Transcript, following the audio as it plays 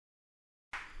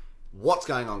What's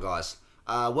going on, guys?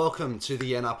 Welcome to the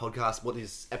Yea Na Podcast. What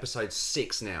is episode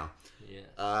 6 now?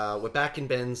 Yeah. We're back in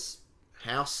Ben's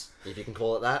house, if you can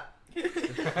call it that.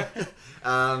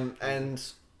 And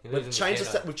we've changed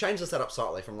the setup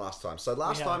slightly from last time. So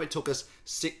last time it took us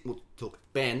took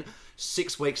Ben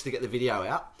 6 weeks to get the video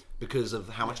out because of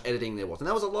how much editing there was, and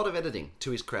that was a lot of editing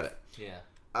to his credit. Yeah.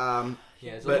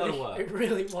 It's a lot of work. It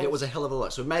really was. It was a hell of a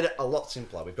lot. So we made it a lot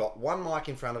simpler. We've got one mic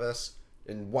in front of us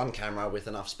and one camera with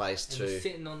enough space to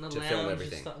sitting on the to lounge film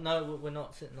everything. No, we're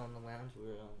not sitting on the lounge.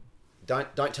 We're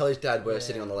Don't tell his dad we're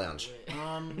sitting on the lounge.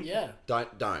 Yeah.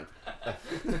 Don't.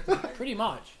 Pretty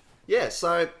much. Yeah,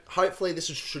 so hopefully this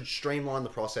should streamline the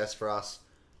process for us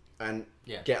and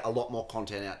get a lot more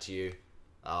content out to you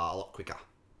a lot quicker.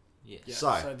 Yeah.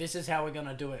 So this is how we're going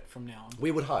to do it from now on. We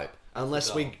would hope.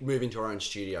 Unless we move into our own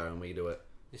studio and we do it.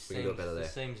 We can do it better there.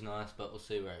 This seems nice, but we'll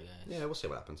see where it goes. Yeah, we'll see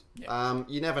what happens. Yeah.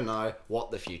 You never know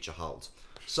what the future holds.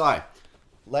 So,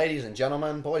 ladies and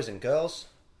gentlemen, boys and girls,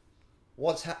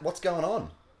 what's going on?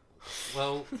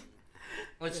 Well,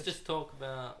 let's just talk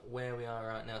about where we are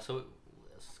right now. So,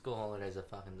 school holidays are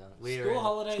fucking done. School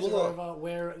holidays are over.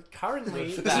 We're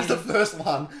currently... This is the first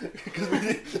one, because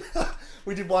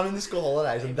we did one in the school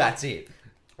holidays, and that's it.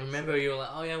 Remember, you were like,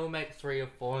 oh yeah, we'll make 3 or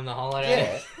 4 in the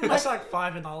holidays. Yeah. That's like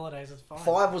 5 in the holidays. It's fine.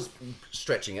 5 was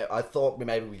stretching it. I thought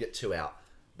maybe we'd get 2 out,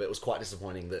 but it was quite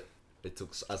disappointing that it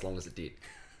took as long as it did.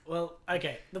 Well,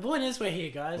 okay. The point is we're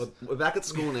here, guys. We're back at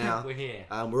school now. We're here.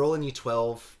 We're all in year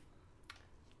 12,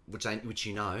 which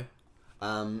you know.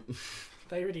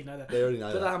 They already know that. They already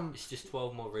know that. It's just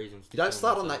 12 more reasons. You don't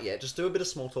start on that yet. Just do a bit of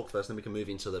small talk first, then we can move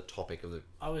into the topic of the...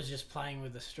 I was just playing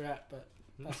with the strap, but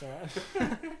that's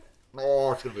alright.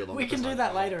 Oh, it's going to be a long We can do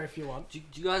that later if you want. Do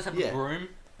you guys have a broom?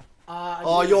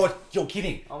 You're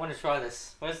kidding. I want to try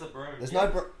this. Where's the broom? There's no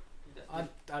broom. I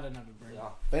don't have a broom. Yeah.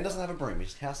 Ben doesn't have a broom.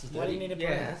 His house is dirty. Why do you need a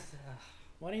broom? Yeah.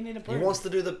 Why do you need a He broom? wants to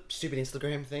do the stupid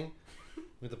Instagram thing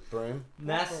with a broom.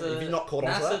 NASA, Have you not caught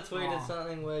on to that? tweeted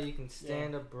something where you can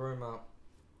stand a broom up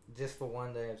just for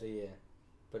one day of the year,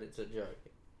 but it's a joke.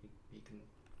 You can.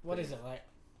 What is it like?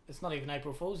 It's not even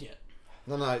April Fool's yet.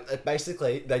 No.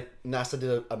 Basically, NASA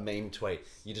did a meme tweet.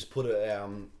 You just put it.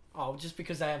 Oh, just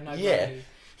because they have no Yeah. gravity.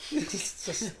 It's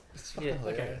just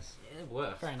Okay. Yeah, it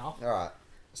works. Fair enough. All right.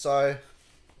 So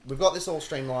we've got this all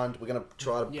streamlined. We're gonna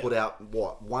try to put out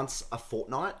once a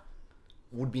fortnight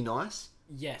would be nice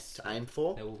Yes. to aim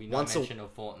for. There will be no mention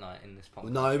of Fortnite in this podcast.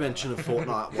 No mention of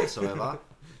Fortnite whatsoever.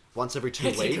 Once every 2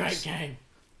 It's weeks. a great game.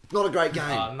 It's not a great game.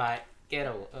 Oh, mate, get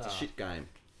a... It's a shit game.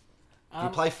 You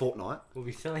play Fortnite. We'll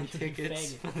be selling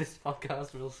tickets for this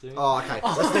podcast real soon. Oh, okay.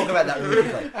 Let's talk about that really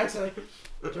quickly. Actually,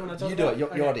 do you want to talk You do about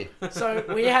it. Your idea. So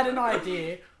we had an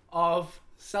idea of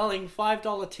selling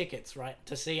 $5 tickets, right,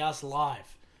 to see us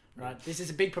live. Right, this is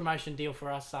a big promotion deal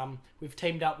for us. We've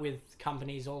teamed up with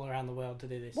companies all around the world to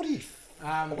do this. What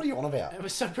are you on about?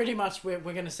 So pretty much we're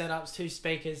going to set up 2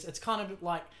 speakers. It's kind of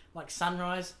like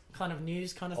Sunrise kind of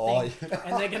news kind of thing,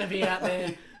 and they're going to be out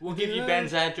there. We'll give you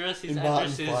Ben's address. His In address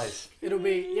Martin's is... place. It'll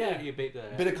be You beat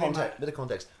that. Bit of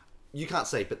context. You can't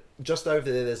see, but just over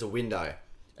there's a window,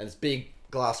 and it's big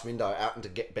glass window out into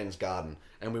Ben's garden,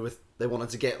 and they wanted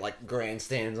to get like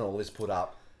grandstands and all this put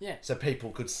up. Yeah. So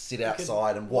people could sit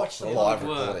outside and watch the live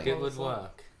recording. It would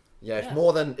work. Yeah, if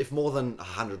more than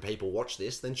 100 people watch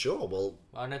this, then sure, well,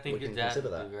 I don't think we your can dad consider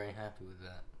would that. be very happy with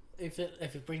that. If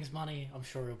it brings money, I'm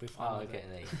sure he'll be fine. Oh, with okay, it.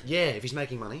 there you Yeah, if he's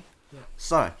making money. Yeah.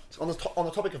 So on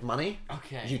the topic of money, go.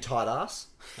 Okay. you tight ass.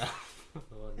 Oh,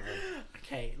 no.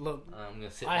 Okay, look, I'm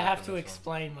gonna sit I back have on to this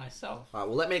explain myself. All right,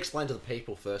 well, let me explain to the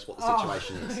people first what the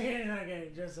situation is. Okay,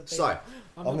 just a So, bit.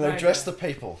 I'm going to address the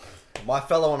people, my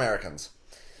fellow Americans.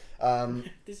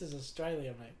 This is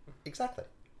Australia, mate. Exactly.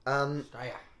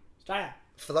 Australia.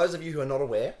 For those of you who are not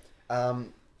aware,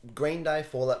 Green Day,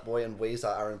 Fall Out Boy, and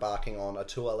Weezer are embarking on a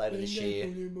tour later this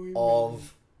year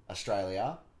of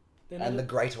Australia and the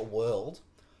greater world,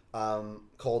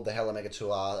 called the Hella Mega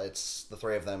Tour. It's the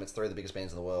 3 of them. It's 3 of the biggest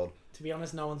bands in the world. To be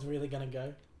honest, no one's really gonna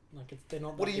go. Like, they're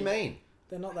not. What do you mean?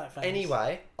 They're not that famous.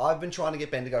 Anyway, I've been trying to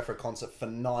get Ben to go for a concert for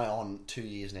nigh on 2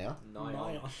 years now. Nigh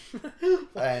on.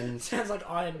 And Sounds like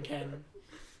Iron Cannon.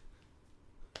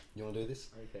 you want to do this?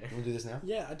 Okay. You want to do this now?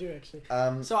 Yeah, I do actually.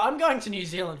 Um, So I'm going to New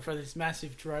Zealand for this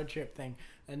massive road trip thing,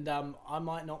 and I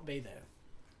might not be there.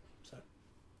 So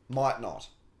might not.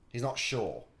 He's not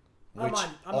sure. I Which might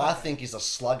I go. think is a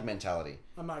slug mentality.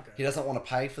 I might go. He doesn't want to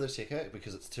pay for the ticket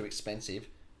because it's too expensive.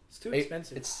 It's too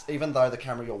expensive. It's even though the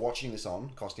camera you're watching this on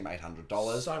cost him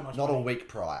 $800. So much not money. a week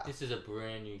prior. This is a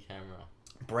brand new camera.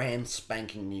 Brand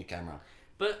spanking new camera.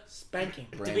 But Spanking.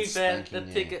 to be fair, the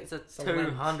tickets are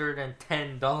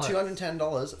 $210.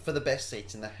 $210 for the best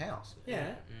seats in the house.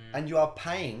 Yeah. And you are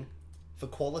paying for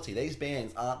quality. These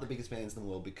bands aren't the biggest bands in the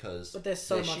world because But there's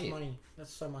so much money.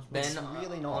 That's so much money. Ben,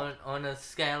 really not. On a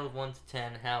scale of 1 to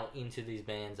 10, how into these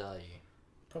bands are you?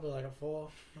 Probably like a 4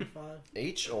 or 5.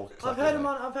 Each or I've heard them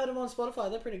on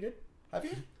Spotify. They're pretty good. Have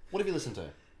you? What have you listened to?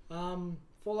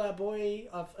 Fall Out Boy.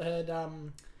 I've heard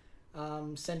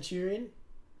Centurion.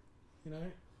 You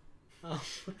know,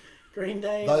 Green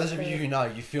Day. Those of you who know,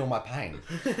 you feel my pain.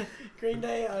 Green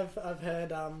Day. I've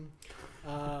heard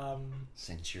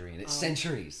Centurion. It's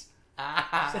centuries.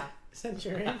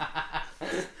 Centurion.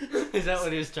 Is that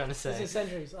what he was trying to say? Is it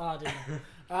centuries? Oh, I didn't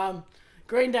know.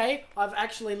 Green Day. I've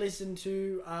actually listened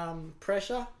to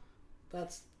Pressure.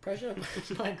 That's Pressure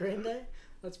by Green Day.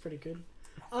 That's pretty good.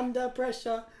 Under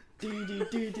Pressure.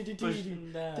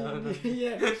 Pushing down.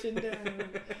 Yeah, pushing down.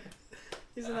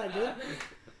 Isn't that good?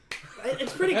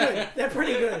 It's pretty good. They're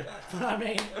pretty good. But I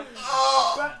mean,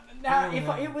 but now if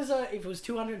it was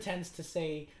 210s to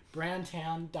see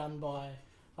Browntown done by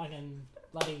fucking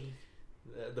bloody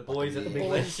The boys at the Big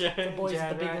boys, Les show. the boys at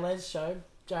the Big Jared Les show,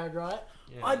 Jared Wright.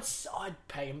 Yeah. I'd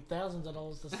pay him thousands of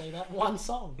dollars to see that one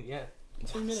song. Yeah.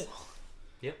 2 minutes.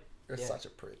 Yep. You're Yeah. such a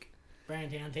prick.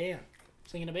 Browntown town,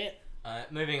 singing a bit.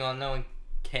 Moving on. No one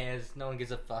cares. No one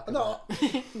gives a fuck. No.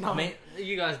 No, I mean,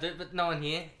 you guys do, but no one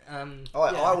here.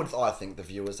 I think the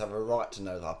viewers have a right to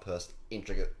know our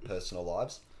intricate personal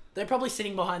lives. they're probably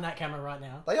sitting behind that camera right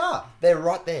now. They are. They're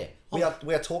right there. We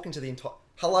are talking to the entire...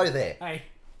 Hello there. Hey,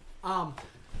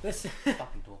 let's.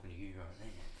 Fucking talking to you right now.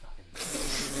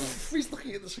 He's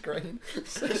looking at the screen.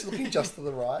 So he's looking just to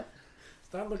the right.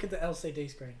 Don't look at the LCD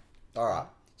screen. Alright.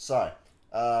 So,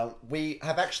 we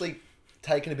have actually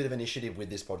taken a bit of initiative with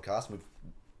this podcast. We've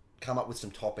come up with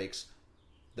some topics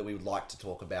that we would like to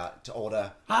talk about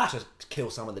to kill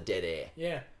some of the dead air.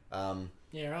 Yeah.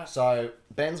 Yeah, right. So,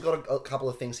 Ben's got a couple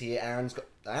of things here.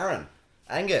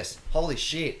 Angus, holy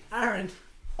shit. Aaron,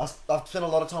 I've spent a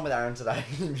lot of time with Aaron today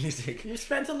in music. you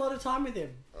spent a lot of time with him.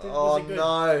 Oh Was it good?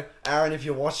 no, Aaron, if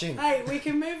you're watching. Hey, we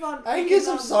can move on. Angus,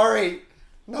 I'm sorry.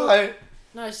 No.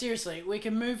 No, seriously, we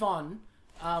can move on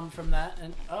from that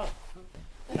and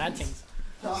bad things.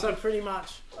 So pretty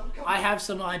much, I have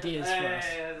some ideas for us.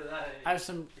 I have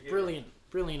some brilliant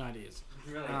ideas.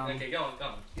 Really? Okay, go on.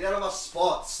 Get out of my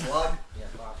spot, slug. Yeah,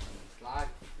 slug.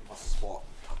 My spot.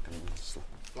 Fucking slug.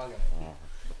 Slug it.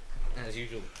 As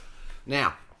usual.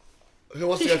 Now, who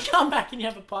wants to You go? come back and you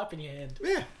have a pipe in your hand.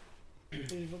 Yeah.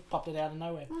 You popped it out of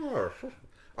nowhere.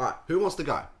 Alright, who wants to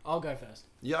go? I'll go first.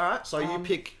 Yeah, alright, so you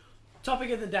pick...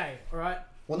 Topic of the day, alright?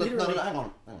 Well, no, hang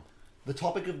on. The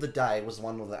topic of the day was the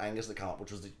one with Angus that came up,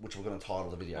 which we're going to title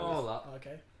the video with.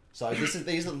 Okay. So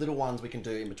these are the little ones we can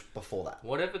do before that.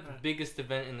 Whatever the biggest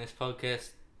event in this podcast.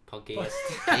 Podcast.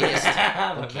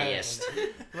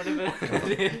 Whatever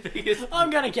the biggest. I'm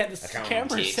going to get this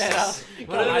camera set up.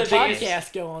 Got my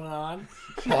podcast going on.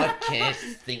 Podcast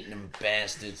think them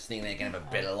bastards think they can have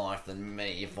a better life than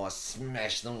me if I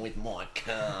smash them with my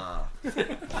car.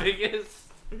 Biggest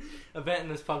event in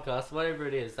this podcast, whatever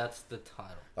it is, that's the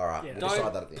title. Alright, Yeah. we'll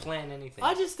decide that Don't at the end. plan anything.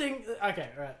 I just think... Okay,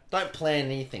 alright. Don't plan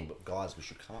anything, but guys, we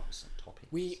should come up with some topics.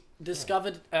 We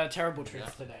discovered a terrible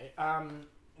truth today.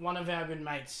 One of our good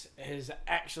mates has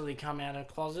actually come out of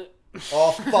the closet.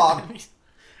 Oh, fuck. He's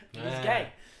gay.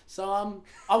 So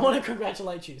I want to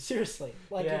congratulate you. Seriously.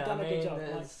 Like, you've done a good job.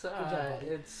 Like, It's, good job, buddy.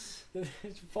 it's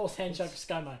It's false handshake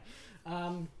ScoMo.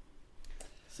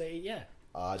 So, yeah.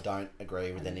 I don't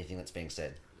agree with anything that's being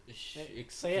said.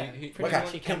 So, yeah. you- Pretty Okay,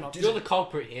 much he came up You're the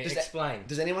culprit here. Does Explain.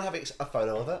 Does anyone have a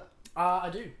photo of it? I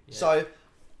do. Yeah. So,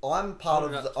 I'm part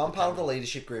Hold it of up the, to I'm the part of the camera.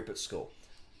 leadership group at school,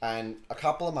 and a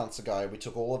couple of months ago, we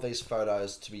took all of these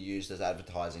photos to be used as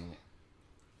advertising.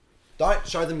 Don't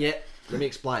show them yet. Let me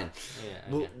explain. Yeah,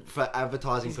 Well, okay. for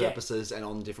advertising He's gay. purposes and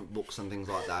on different books and things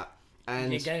like that.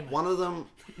 And You're gay, mate. one of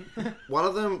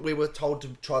them, we were told to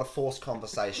try to force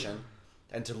conversation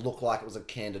and to look like it was a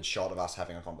candid shot of us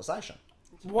having a conversation.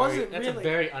 Was it That's really? a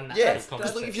very unnatural Yeah, because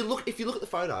conversation. if you look at the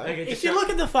photo, Okay, If just you show- look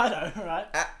at the photo, right?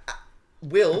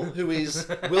 Will is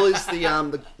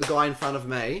the guy in front of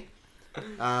me.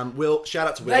 Will, shout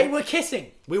out to Will. They were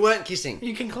kissing. We weren't kissing.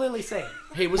 You can clearly see.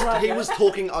 He was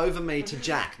talking over me to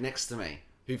Jack next to me.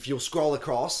 If you'll scroll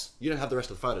across, you don't have the rest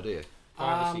of the photo, do you?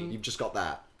 privacy. You've just got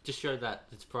that. Just show that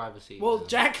it's privacy. Well,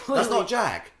 Jack clearly... That's not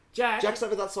Jack. Jack. Jack's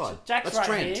over that side. Jack's That's right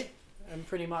Trent. here. And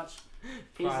pretty much...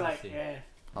 He's Privacy. like, yeah.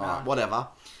 Alright, whatever.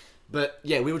 But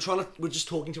yeah, we were just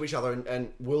talking to each other,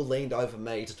 and Will leaned over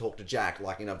me to talk to Jack,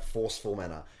 like in a forceful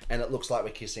manner, and it looks like we're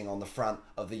kissing on the front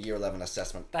of the Year 11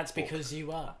 assessment. That's book. because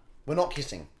you are. We're not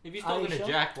kissing. If you're Are you talking to sure?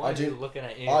 Jack, why I are you do- looking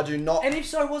at him? I do not. And if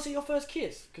so, was it your first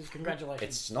kiss? Because congratulations.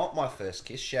 It's not my first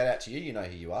kiss. Shout out to you. You know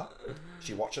who you are.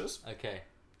 She watches. Okay.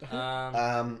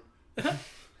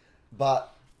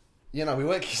 But, we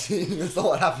weren't kissing. That's not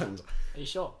what happened. Are you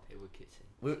sure? They were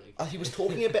kissing. He was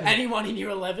talking about... Anyone in year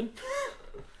 11?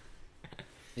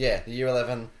 Yeah, the year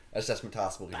 11 assessment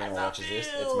task book. If anyone watches this,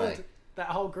 it's me. That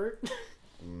whole group?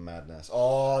 Madness.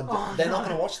 Oh, they're not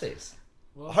going to watch this.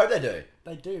 Well, I hope they do.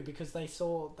 They do, because they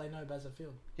know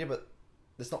Battlefield. Yeah, but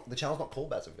the channel's not called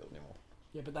Battlefield anymore.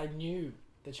 Yeah, but they knew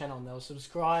the channel and they were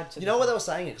subscribed to You know why they were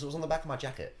saying it? Because it was on the back of my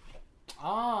jacket.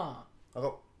 Ah. I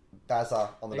got Bazza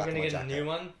on the Are you back of going my to get jacket. a new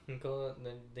one and call it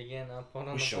the Yea Na Pod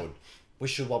on We the should. front? We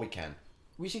should while we can.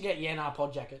 We should get Yea Na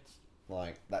Pod jackets.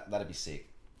 Like, that'd be sick.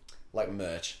 Like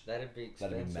merch. That'd be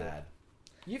expensive. That'd be mad.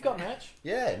 You've got merch?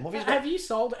 Yeah, Movies. Have you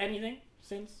sold anything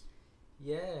since?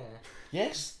 Yeah.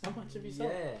 Yes. How much have you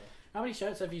sold? Yeah. How many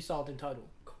shirts have you sold in total?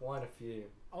 Quite a few.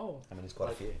 Oh. I mean, it's quite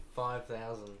Like a few.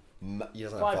 5,000. He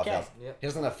doesn't have 5K. 5,000. Yep. He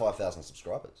doesn't have 5,000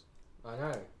 subscribers. I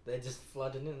know. They're just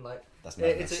flooding in. Like, That's yeah,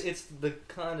 madness. it's the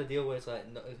kind of deal where it's like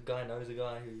a guy knows a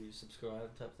guy who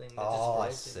subscribed type thing. They Oh, I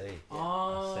just raise it. see. Yeah.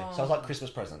 Oh. I see. So it's like Christmas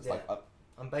presents. Yeah. Like,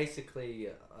 I'm basically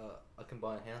I can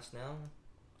buy a house now,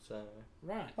 so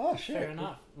Right. oh shit. Fair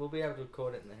enough. we'll be able to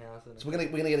record it in the house. So we're gonna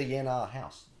get a Yea Na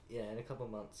house. Yeah, in a couple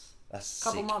of months. That's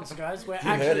Couple sick. months, guys. We're You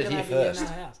heard actually it going to here have a Yea Na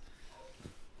first. house.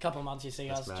 Couple months, you see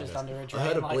That's us madness. just under a I drain.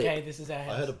 heard a Like, blip. hey, this is our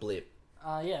house. I heard a blip.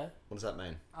 Yeah. What does that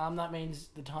mean? That means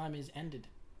the time is ended.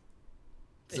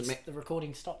 Does it mean- The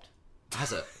recording stopped.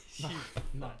 Has it?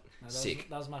 No. That Sick.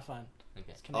 that was my phone.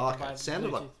 Okay. It's Oh, connected okay. by It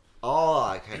sounded like. Bluetooth.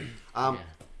 Oh, okay. Yeah.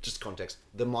 Just context.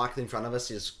 The mic in front of us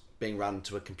is being run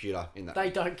to a computer in that. They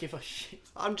don't give a shit.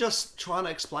 I'm just trying to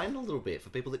explain a little bit for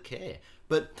people that care.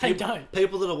 But They don't.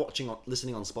 People that are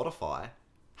listening on Spotify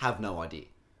have no idea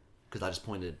because I just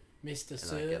pointed Mr. and I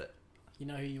Sir, get it. you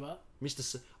know who you are?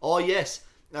 Mr. Oh yes.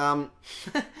 I'm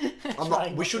Trying not.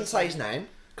 We not shouldn't to say his name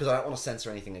because I don't want to censor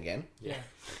anything again. Yeah.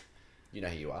 You know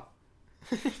who you are.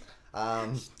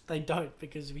 They don't,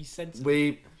 because we censor.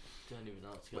 We Don't even know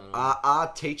what's going on.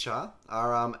 our teacher,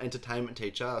 our entertainment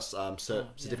teacher,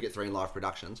 certificate 3 in live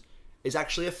productions, is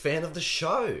actually a fan of the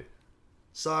show.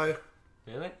 So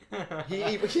Really?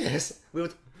 yes, we were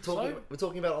talking. So? We're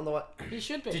talking about it on the way. He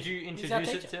should be. Did you He's our introduce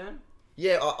it teacher. to him?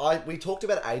 Yeah, we talked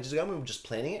about it ages ago. When we were just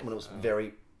planning it when it was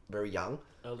very, very young.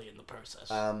 Early in the process.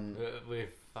 We're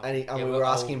And yeah, we we're were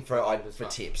asking old- for we're old as fuck.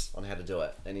 tips on how to do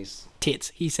it, and he's.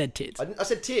 Tits. He said tits. I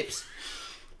said tips.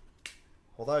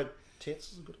 Although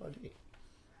tips is a good idea.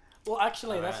 Well,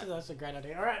 actually, Alright. that's a great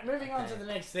idea. All right, moving on to the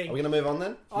next thing. Are we gonna move on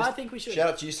then? I think we should. Shout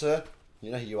out to you, sir.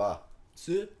 You know who you are.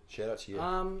 Sir. Shout out to you.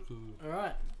 All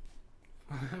right.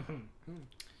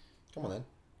 Come on then.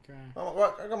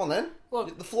 Great. Come on then.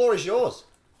 Look. The floor is yours.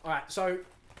 All right. So,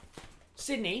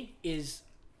 Sydney is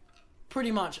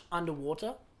pretty much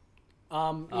underwater. You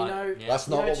know, yeah. That's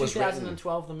not what was written.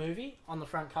 2012, the movie, on the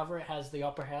front cover, it has the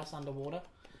Opera House underwater.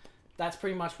 That's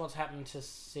pretty much what's happened to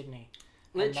Sydney.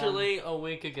 Literally a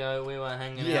week ago, we were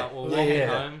hanging Yeah. out. We were walking Yeah.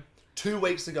 home. 2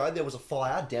 weeks ago, there was a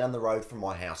fire down the road from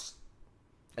my house,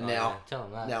 and Oh, now yeah, tell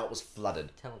him that. now it was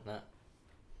flooded. Tell him that.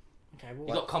 Okay, well,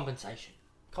 You got compensation.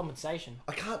 compensation.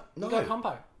 I can't. You No, got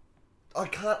compo. I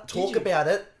can't talk you? about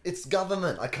it. It's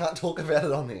government. I can't talk about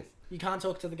it on this. You can't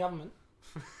talk to the government.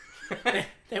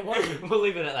 They're watching. We'll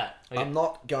leave it at that. Okay. I'm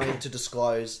not going to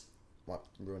disclose. What?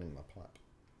 Ruining my pipe.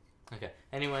 Okay.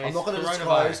 Anyways, I'm not going to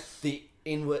coronavirus. disclose the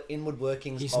inward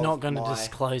workings. He's of not going to my...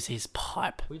 disclose his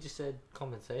pipe. We just said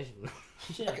compensation.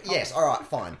 Yeah, Yes, all right,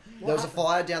 fine. There was a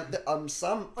happened? fire down.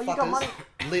 Some Oh, you got money?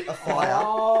 fuckers lit a fire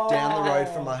Oh. down the road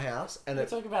from my house, and We it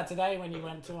talk about today when you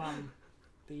went to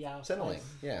the Centrelink. place.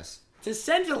 Yes, To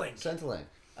Centrelink. Centrelink.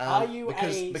 Are you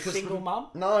a single mum?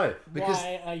 No, because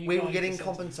Why are you we were going getting to Centrelink?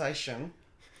 compensation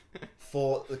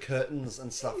for the curtains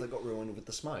and stuff that got ruined with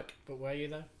the smoke. But were you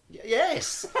though?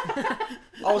 Yes,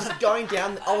 I was going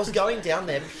down. I was going down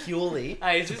there purely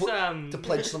Hey, is to, this to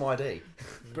pledge some ID,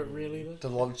 But really though? to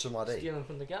lodge some ID. stealing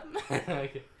from the government?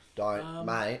 Okay. Don't,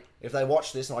 mate. If they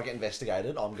watch this and I get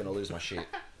investigated, I'm gonna lose my shit.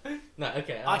 No,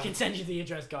 okay. I can send you the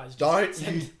address, guys. Just Don't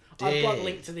send- you I've got a dare.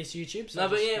 link to this YouTube. So No,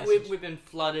 but just yeah, message. we've been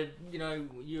flooded. You know,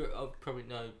 you probably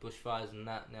know bushfires and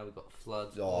that. Now we've got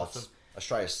floods. Oh, Awesome.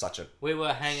 Australia's such a. We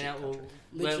were hanging Shit out. Well, country.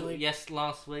 Literally. yes,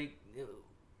 last week.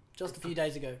 Just a few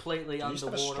days ago. Completely Did you just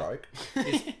have a underwater.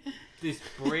 stroke? This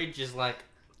bridge is like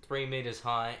 3 meters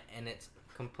high and it's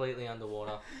completely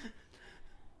underwater.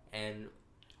 And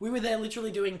We were there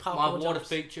literally doing parkour my water jumps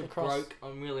feature across. broke.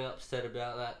 I'm really upset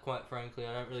about that. Quite frankly,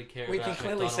 I don't really care. We about can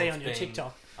clearly see McDonald's on your being-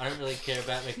 TikTok. I don't really care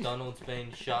about McDonald's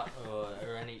being shut or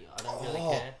any. I don't really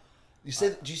Oh. care.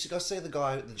 Did you guys see the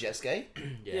guy with the jet ski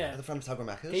Yeah. at the front of Tugger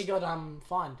Macca's? He got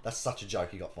fined. That's such a joke.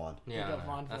 He got fined Yeah, got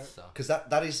fined for that it. sucks. because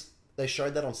that is they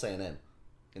showed that on CNN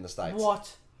in the States.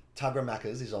 What? Tugger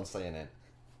Macca's is on CNN.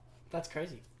 That's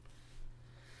crazy.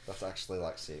 That's actually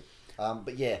like sick.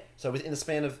 But yeah, so within the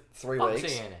span of 3 Fuck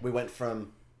weeks, CNN. we went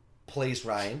from please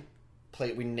rain,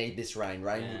 we need this rain.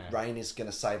 Rain is going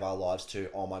to save our lives to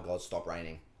oh my god, stop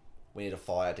raining. We need a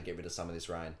fire to get rid of some of this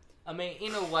rain. I mean,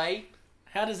 in a way,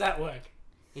 How does that work?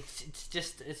 it's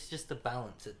just the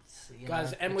balance. It's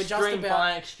Guys, know, and we're just extreme about-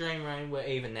 fire, extreme rain. We're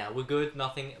even now. We're good.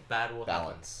 Nothing bad will happen.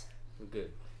 Balance. We're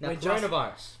good. Now We're just-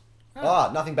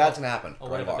 coronavirus. Nothing bad's going to happen. Or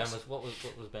whatever Ben Coronavirus. was. What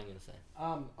was Ben going to say?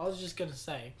 I was just gonna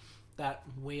say that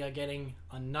we are getting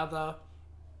another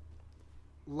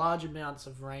large amounts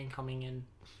of rain coming in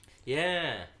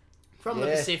Yeah. from the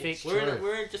Yeah, Pacific. it's We're true.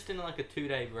 we're just in like a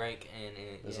 2-day break, and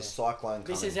There's yeah. a cyclone coming.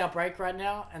 This is our break right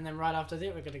now, and then right after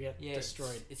that, we're gonna get Yeah,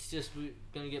 destroyed. It's just we're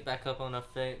gonna get back up on our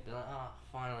feet. Be like,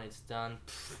 finally it's done.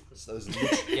 So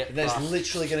Get there's fucked.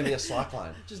 literally going to be a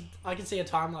cyclone. Just I can see a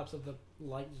time lapse of the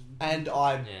light. And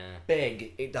I Yeah,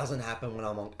 beg it doesn't happen when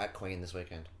I'm at Queen this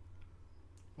weekend.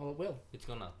 Well, it will. it's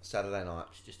gonna. Saturday night.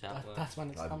 It's just how it works. That's when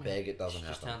it's I coming. beg it It's doesn't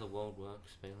just how happen. the world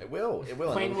works. Bailey. It will. It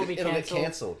will. Queen and will be it'll get cancelled.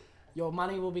 cancelled. Your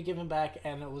money will be given back,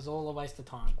 and it was all a waste of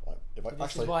time. Like, if I, This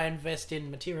actually, is why I invest in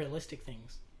materialistic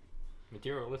things.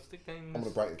 Materialistic things. I'm going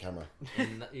to break the camera.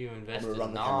 And you invest gonna in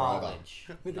run the camera over. knowledge,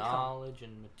 With the knowledge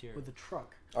and material. With a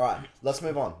truck. All right, let's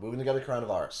move on. We're going to go to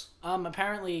coronavirus.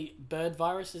 Apparently, bird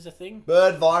virus is a thing.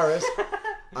 Bird virus.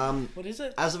 What is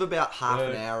it? As of about half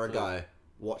Bird an hour flu. ago,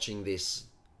 watching this,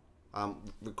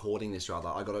 recording this rather,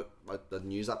 I got a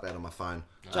news update on my phone.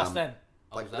 Just then.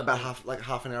 Like was that about when-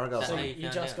 half an hour ago. or Is that So how something. you you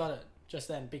found just out? got it just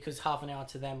then, because half an hour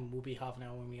to them will be half an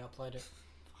hour when we upload it.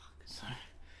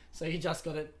 So you just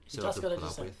got it. You So just I got could it put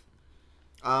just up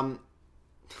then. with.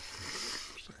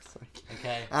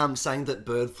 Okay. Saying that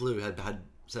bird flu had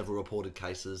several reported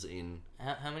cases in.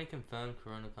 How many confirmed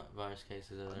coronavirus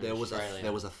cases are there There in was Australia?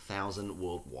 there was 1,000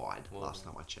 worldwide last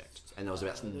time I checked, and there was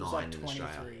about There 9 was like in 23.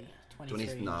 Australia.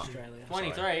 23 in no. Australia.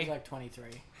 23. It was like 23.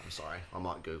 I'm sorry, I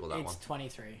might Google that It's one.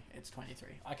 23. It's 23.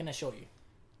 I can assure you.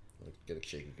 I'll get a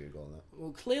cheeky Google on that.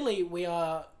 Well, clearly we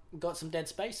got some dead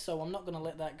space, so I'm not going to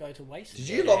let that go to waste. Did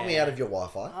you log me out of your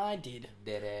Wi-Fi? I did.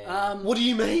 Dead air. What do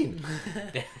you mean?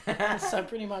 So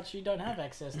pretty much you don't have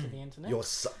access to the internet.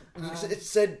 It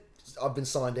said I've been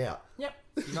signed out. Yep.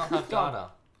 Do you not have data?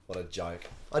 What a joke.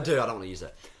 I do. I don't want to use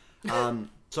it. So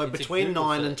It's a between Google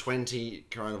 9 search. and 20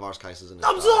 coronavirus cases in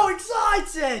I'm Australia. so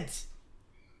excited!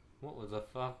 What the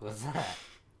fuck was that?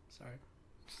 Sorry.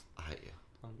 I hate you.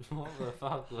 What the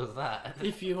fuck was that?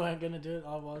 If you weren't going to do it,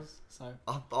 I was. So.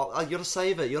 You got to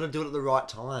save it. You got to do it at the right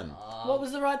time. What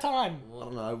was the right time? I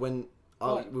don't know when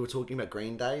What? we were talking about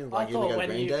Green Day and I like you were thought going to when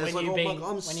Green you- Day. It's when like, you oh being- my god,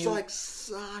 I'm when so you-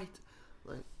 excited.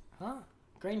 Like, Huh?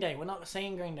 Green Day. We're not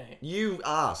seeing Green Day. you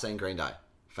are saying Green Day,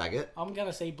 faggot. I'm going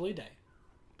to see Blue Day.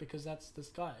 Because that's the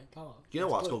sky colour. You know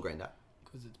why it's called Green Day?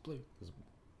 Because it's blue.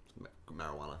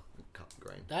 Marijuana, cut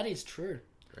green. That is true.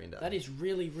 Green Day. That is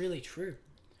really, really true.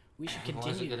 We should Why is it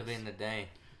continue. going to be in the day?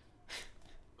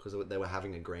 Because they were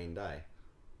having a green day.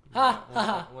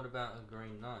 What about a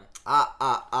green night?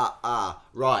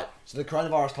 Right. So the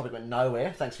coronavirus topic went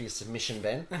nowhere. Thanks for your submission,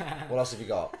 Ben. What else have you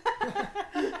got?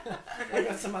 I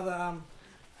got some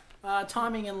other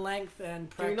timing and length and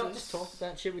Can practice. we not just talk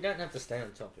about shit? We don't have to stay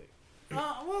on topic.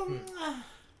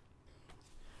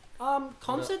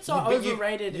 Concerts You- are but you-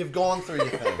 overrated. You've gone through your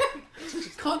thing.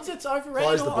 Concerts overrated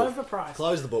Close the or book. overpriced?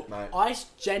 Close the book, mate. I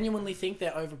genuinely think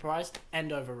they're overpriced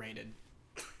and overrated.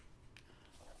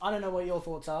 I don't know what your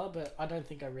thoughts are, but I don't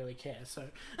think I really care. So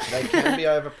They can be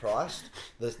overpriced.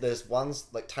 There's ones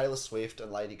like Taylor Swift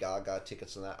and Lady Gaga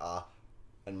tickets and that are,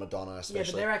 and Madonna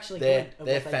especially. they're actually they're good at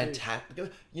they're what they do.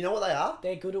 fantastic. You know what they are?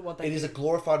 they're good at what they It do. is a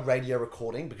glorified radio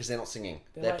recording because they're not singing.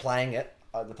 They're like- playing it.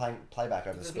 They're playing playback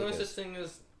over the There's no speakers. such thing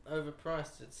as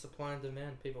overpriced. It's supply and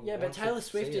demand. People. Yeah, but want to Taylor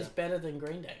Swift see is her. better than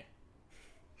Green Day.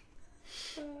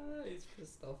 He's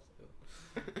pissed off.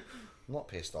 I'm not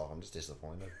pissed off. I'm just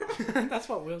disappointed. That's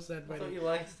what Will said I when thought he, you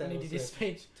liked when he Taylor did his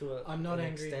Swift speech. to a, I'm not an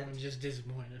angry. extent. I'm just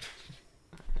disappointed.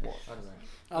 What? I don't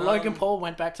know. Logan Paul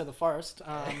went back to the forest.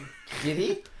 Did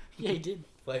he? Yeah, he did.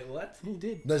 Wait, what? He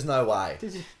did. There's no way.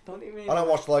 Did you? What do you mean? I don't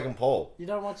watch Logan Paul. You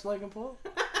don't watch Logan Paul?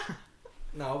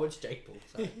 No, I watched Jake Paul.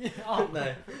 Sorry. Oh.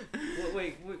 No.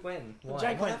 Wait, when? Why?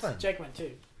 Jake What went. happened? Jake went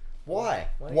too. Why?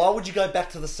 Wait. Why would you go back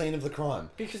to the scene of the crime?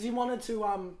 Because he wanted to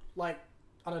like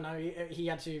I don't know. He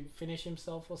had to finish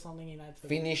himself or something. He had to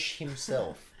Finish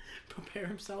himself. prepare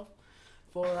himself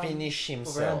for Finish For round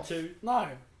himself. 2. No.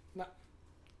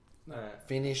 Alright.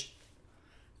 Finish.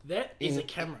 That is a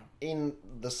camera. In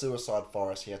the suicide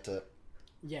forest, he had to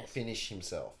Yes. finish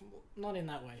himself. Not in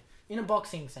that way. In a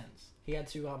boxing sense. He had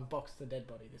to box the dead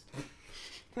body this time.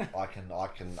 I can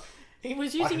He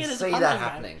was using it as a see punching that bag.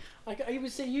 happening. Like, he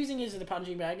was using it as a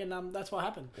punching bag, and that's what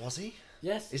happened. Was he?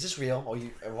 Yes. Is this real? Or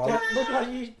you? Yeah, look on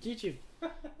YouTube.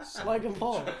 Logan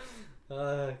Paul.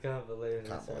 I can't believe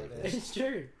Can't this. believe this. It's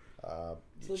true.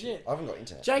 It's legit. I haven't got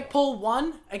internet. Jake Paul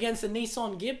won against the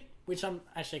Nissan Gib, which I'm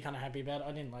actually kind of happy about.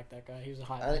 I didn't like that guy. He was a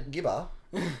high. And Gibber,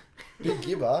 big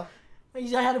Gibber. He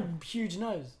had a huge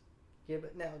nose. Yeah,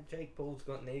 but now Jake Paul's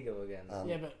got an ego again.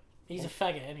 Yeah, but he's a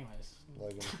faggot, anyways.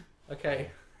 Logan. Okay.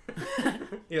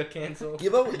 You're cancelled.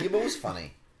 Gibber was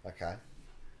funny. Okay.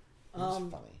 He was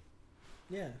funny.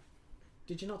 Yeah.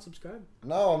 Did you not subscribe?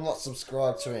 No, I'm not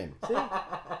subscribed to him. See? It's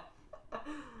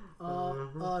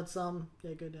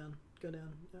yeah, go down. Yeah.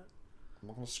 I'm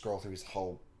not gonna scroll through his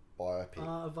whole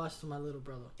biopic. Advice to my little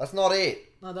brother. That's not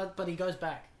it. No, but he goes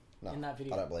back in that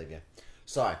video. I don't believe you.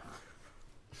 So,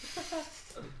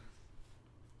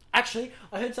 Actually,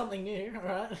 I heard something new. All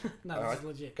right. No, this alright, is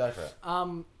legit. go for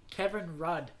it. Kevin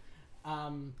Rudd,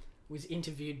 was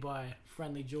interviewed by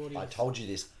Friendly Geordie. I told you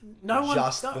this No,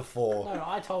 before. No,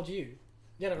 I told you.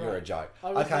 Get it right. You're a joke.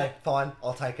 I was Okay, there. fine.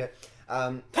 I'll take it.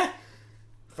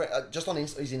 Just on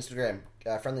his Instagram,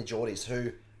 Friendly Geordies,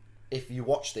 who, if you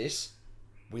watch this,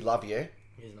 we love you.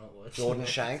 He's not watching. Jordan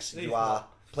Shanks, He's you not. are.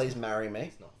 Please marry me.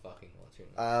 He's not fucking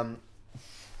watching.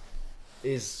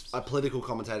 Is a political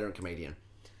commentator and comedian,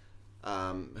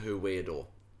 who we adore.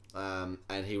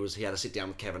 And he had a sit down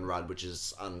with Kevin Rudd, which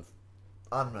is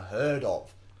unheard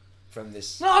of from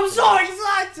this. No, I'm so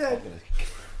excited.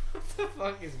 What the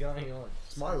fuck is going on?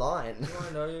 It's my line. Do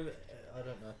I know? I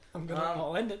don't know.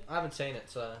 I'll end it. I haven't seen it,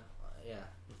 so yeah,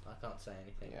 I can't say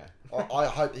anything. Yeah, I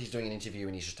hope that he's doing an interview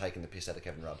and he's just taking the piss out of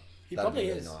Kevin Rudd. He That'd probably be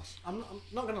really is. nice. I'm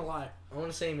not gonna lie. I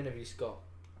want to see him interview Scott.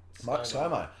 Mike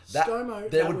ScoMo. ScoMo,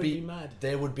 that would be mad.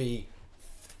 There would be.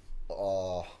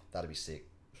 Oh, that'd be sick.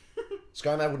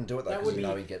 ScoMo wouldn't do it though That because would you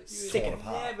know be he'd get sick. torn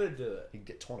apart. Never do it. He'd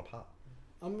get torn apart.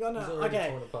 I'm gonna. He's already Okay,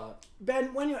 torn apart.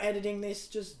 Ben, when you're editing this,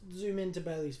 just zoom into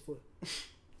Bailey's foot.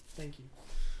 Thank you.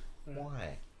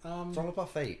 Why? What's wrong with my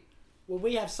feet? Well,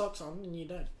 we have socks on and you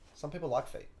don't. Some people like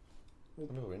feet. Some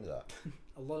people are into that.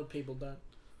 A lot of people don't.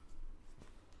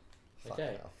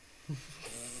 Okay.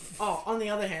 Oh, on the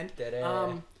other hand, Dead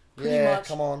air. pretty Yeah, much,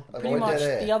 come on. pretty Avoid much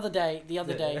dead air. the other day.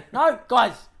 Dead air. No,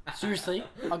 guys, seriously,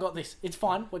 I got this. It's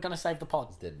fine. We're gonna save the pod.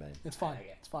 It's dead, man. It's fine.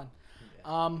 Okay. It's fine.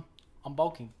 I'm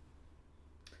bulking.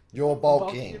 You're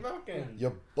bulking.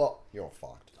 You're bulking. You're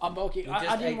fucked. I'm bulking. You just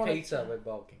I didn't ate want pizza. We're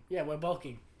bulking. Yeah, we're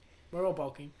bulking. We're all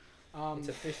bulking. It's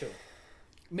official.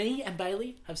 Me and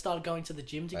Bailey have started going to the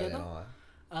gym together.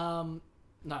 I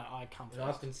No, I come And I've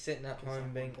first. been sitting at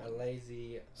home being a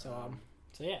lazy. So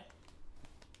yeah.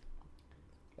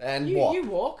 And You what? you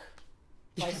walk.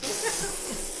 Like,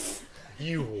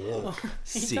 You walk.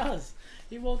 he Sick. does.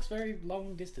 He walks very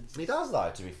long distance. He does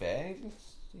though. To be fair,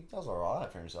 he does all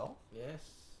right for himself. Yes.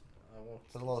 I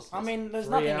walked There's a lot of. I mean, there's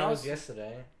 3 nothing hours else.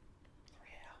 yesterday. 3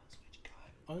 hours. Where'd you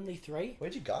go? Only 3?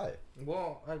 Where'd you go?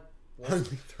 Well, Only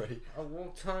 3. I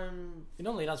walked home He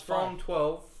normally does from 5.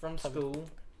 12 from school,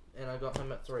 and I got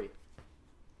home at 3.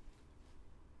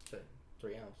 So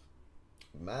 3 hours.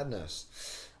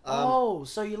 Madness.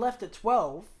 So you left at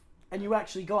 12 and you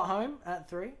actually got home at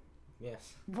 3?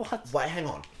 Yes. What? Wait, hang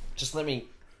on. Just let me.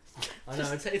 I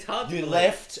know it's hard. To You believe.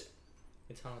 left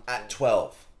It's hard. To at believe.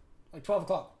 12. Like 12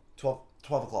 o'clock. 12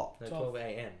 o'clock. No, 12 12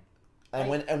 a.m.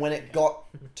 And when it got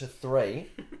to 3,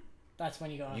 That's when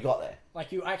you got home. you got there.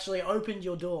 Like you actually opened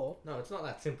your door. No, it's not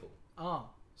that simple. Oh.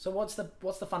 So what's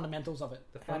the fundamentals of it?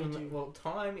 The How did you... Well,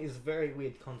 time is a very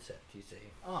weird concept. You see.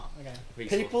 Oh, okay.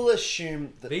 People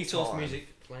assume that Vsauce time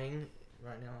music playing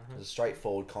right now. is a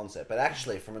straightforward concept, but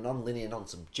actually, from a non-linear,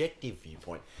 non-subjective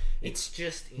viewpoint, It's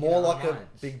just in more our like minds.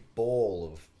 a big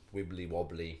ball of wibbly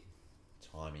wobbly,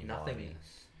 timey-wimey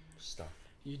nothingness. stuff.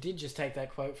 You did just take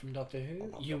that quote from Doctor Who.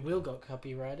 love You Doctor will got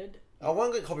copyrighted. I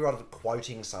won't get copyrighted for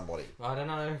quoting somebody. I don't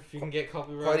know if you can get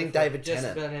copyright. Quoting for David just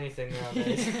Tennant. about anything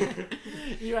nowadays.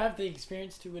 You have the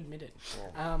experience to admit it.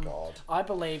 Oh God! I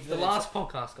believe that The last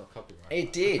podcast got copyright.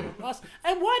 It did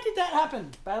And why did that happen,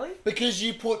 Bailey? because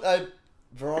you put a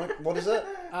Veronica. What is it?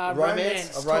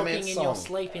 Romance. A romance Talking in your song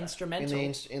sleep instrumental.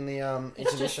 in the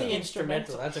It's just intermission. the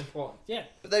Instrumental. That's important. Yeah.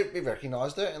 But they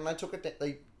recognised it and they took it.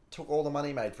 They took all the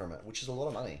money made from it, which is a lot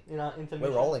of money. You know, intermission.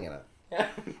 We're rolling in it.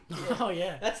 Oh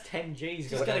yeah. That's 10 G's.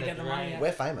 Just gotta get the money out.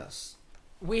 We're famous.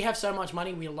 We have so much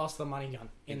money, we lost the money gun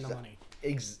in the money.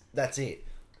 That's it.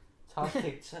 It's hard to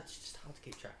keep. It's just hard to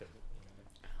keep track of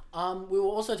it. We were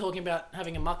also talking about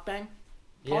having a mukbang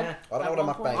Yeah. I don't know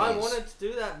what a mukbang I is. wanted to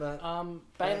do that, but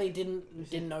Bailey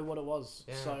didn't know what it was,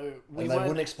 Yeah. so we And they weren't.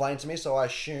 wouldn't explain to me, so I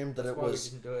assumed that it why we was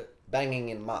didn't do it. banging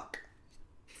in muck.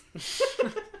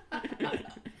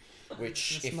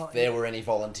 Which, That's if not there it. were any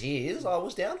volunteers, I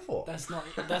was down for. That's not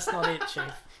it, Chief.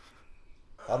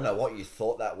 I don't know what you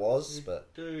thought that was,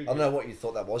 but Dude, I don't know what you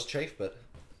thought that was, Chief, but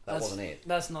that wasn't it.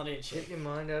 That's not it, get Chief. your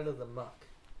mind out of the muck.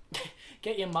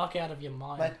 Get your muck out of your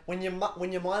mind. Mate, when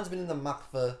your mind's been in the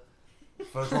muck for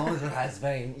as long as it has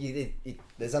been,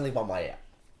 there's only one way out.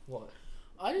 What?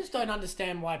 I just don't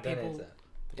understand why Don't people answer.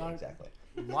 Yeah, don't exactly.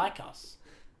 like us.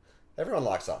 Everyone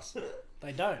likes us.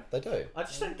 They don't. They do. I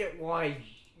just don't get why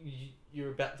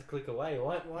you're about to click away.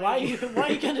 Why Why are you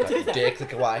going to do that? Dare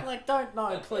click away. Like, don't,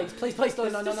 no, please,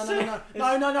 don't,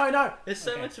 no. There's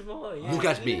so Okay. much more. Yeah. Look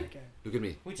at me. Okay. Look at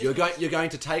me. We just- You're going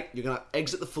to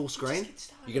exit the full screen. get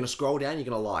started. You're going to scroll down. You're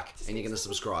going to like, and you're going to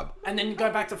subscribe. And then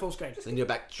go back to full screen. Then you're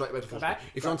straight back to full screen. back.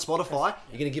 If you're on Spotify,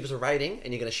 you're going to give us a rating,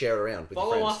 and you're going to share it around with your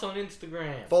Follow friends. us on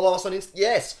Instagram. Follow us on Insta.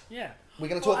 Yes, Yeah. we're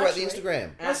going to talk Well, about the actually-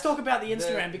 Instagram. Let's talk about the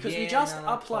Instagram the because we Yea just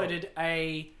Na uploaded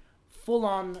a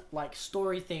full-on like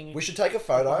story thing. We should take a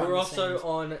photo. We're also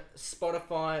on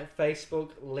Spotify, Facebook,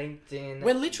 LinkedIn.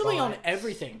 We're literally on Bytes.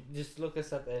 everything. Just look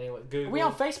us up anyway. Google. Are we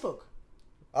on Facebook?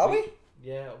 Are we?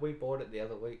 Yeah, we bought it the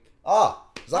other week. Ah,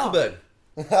 Zuckerberg.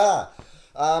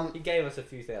 He gave us a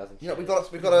few thousand. You know, we've shares.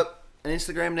 got an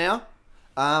Instagram now.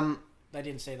 They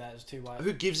didn't see that as too wide.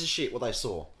 Who gives a shit what they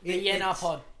saw? The Yea Na It's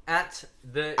Pod. At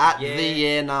the The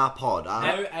Yea Na Pod.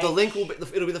 No The H. link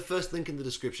it'll be the first link in the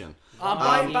description.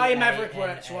 Buy your Maverick Yea Na.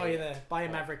 merch while you're there. Buy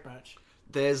your Maverick merch.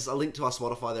 There's a link to our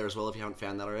Spotify there as well if you haven't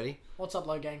found that already. What's up,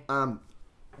 Low Gang?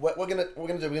 We're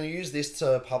gonna use this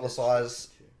to publicize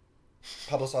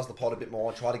the pod a bit more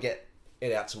and try to get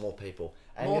it out to more people.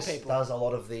 Angus people. does a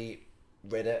lot of the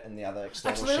Reddit and the other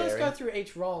external Actually, let's sharing. go through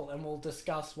each role and we'll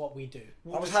discuss what we do.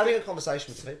 I was having a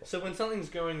conversation with the people. So when something's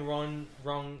going wrong,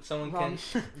 someone Wrong.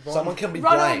 can. Someone can be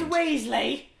Ronald blamed.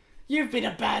 Weasley, you've been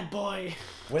a bad boy.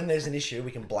 When there's an issue,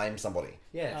 we can blame somebody.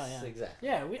 Yes, Oh, yeah. exactly.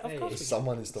 Yeah, of Hey, course we can.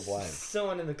 Someone is to blame.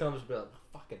 Someone in the comments will be like,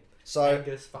 fucking So,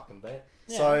 Angus, fucking bad.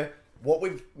 Yeah. so what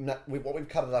we've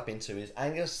cut it up into is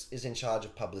Angus is in charge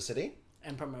of publicity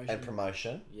And promotion. and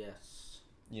promotion. Yes.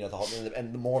 You know, the whole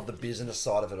and the more of the business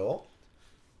side of it all.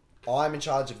 I'm in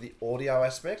charge of the audio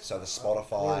aspect, so the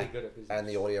Spotify really good at business. and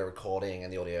the audio recording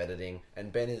and the audio editing,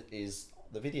 and Ben is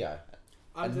the video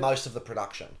I'm and the- most of the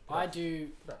production. I do,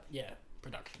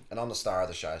 production. And I'm the star of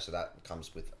the show, so that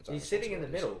comes with its own He's sitting in the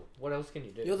responsibilities. middle. What else can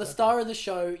you do? You're the star of the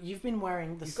show. You've been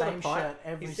wearing the You've got a same pipe. shirt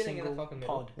every He's sitting in the single fucking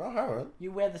middle. pod. No, I haven't.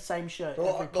 You wear the same shirt The,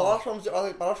 every the pod. last one's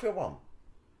the Battlefield one.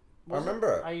 I Was it?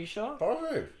 remember it. Are you sure?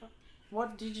 Battlefield.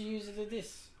 What did you use it for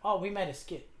this? Oh, we made a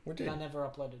skit. We that did. I never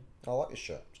uploaded. I like this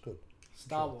shirt. It's good.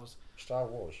 Star Wars. Star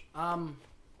Wars. On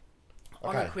a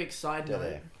Okay. quick side Yeah, note,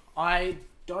 there. I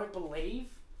don't believe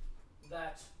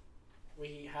that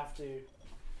we have to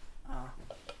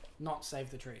not save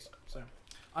the trees. So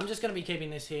I'm just going to be keeping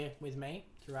this here with me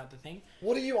throughout the thing.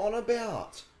 What are you on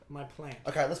about? My plant.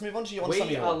 Okay, let's move on to you on We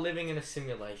something. are living in a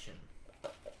simulation.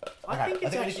 I think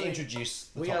it's we need actually... to introduce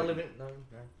the We topic. are living. No.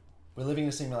 We're living in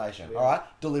a simulation. We All are.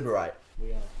 right, deliberate.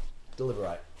 We are.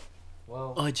 Deliberate.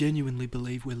 Well, I genuinely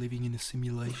believe we're living in a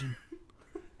simulation.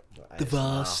 The ASMR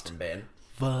vast- from Ben.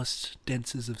 Vast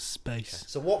denses of space.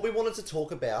 So what we wanted to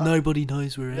talk about. Nobody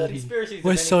knows we're Well, out here. conspiracies of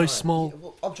We're any so kind. small.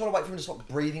 Well, I'm trying to wait for him to stop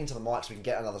breathing into the mic so we can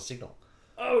get another signal.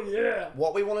 Oh, yeah.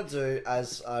 What we want to do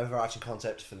as an overarching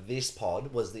concept for this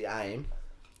pod was the aim.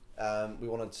 We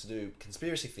wanted to do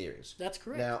conspiracy theories. That's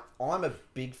correct. Now, I'm a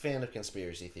big fan of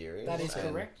conspiracy theories. That is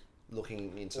and correct.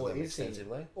 Looking into Or them is he?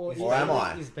 extensively. Or Or am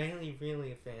I? Is Bailey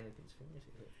really a fan of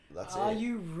conspiracy theories? That's Are it.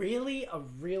 you really a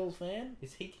real fan?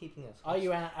 Is he keeping us? Are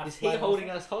you a Is he flat holding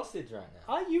earther? us hostage right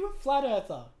now? Are you a flat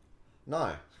earther?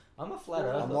 No, I'm a flat I'm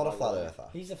earther. I'm not a by the flat way. earther.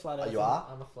 He's a flat Oh, earther. you are?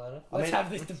 I'm a flat earther. Let's mean- have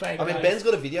this debate. I mean, guys. Ben's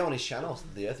got a video on his channel.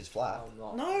 The Earth is flat. I'm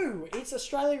not. No, it's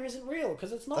Australia isn't real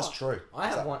because it's not. That's true. I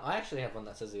have So- one. I actually have one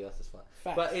that says the Earth is flat.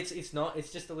 Facts. But it's not.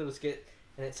 It's just a little skit,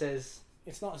 and it says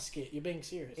It's not a skit. You're being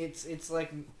serious. it's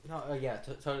like no. Oh yeah,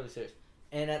 totally serious.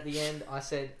 And at the end, I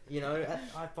said, you know,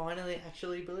 I finally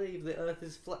actually believe the Earth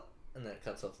is flat, and then it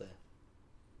cuts off there.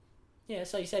 Yeah,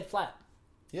 so you said flat.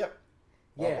 Yep.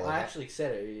 Yeah, believe I it. actually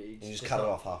said it. It's You just cut it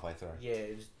off halfway through. Yeah,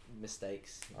 it was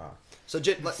mistakes. Alright. So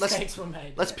let's Mistakes were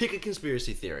made. let's pick a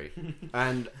conspiracy theory,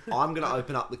 and I'm gonna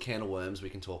open up the can of worms we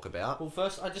can talk about. Well,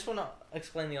 first, I just want to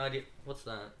explain the idea. What's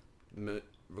that?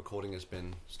 Recording has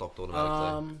been stopped automatically.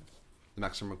 Um. The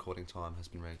maximum recording time has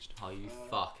been reached. Oh, you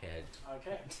fuckhead.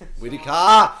 Okay.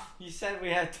 Whitaker! You said we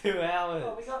had 2 hours.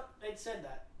 Oh, we got. It said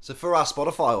that. So for our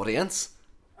Spotify audience,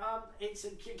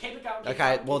 Keep it going.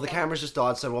 Okay, well, the camera's just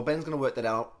died, so while Ben's going to work that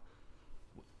out.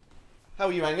 How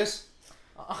are you, Angus?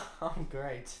 I'm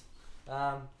great.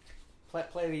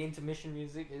 Play the intermission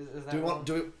music. Is that?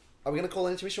 Are we going to call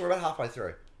an intermission? We're about halfway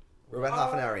through. We're about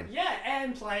half an hour in. Yeah,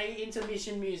 and play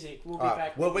intermission music. We'll be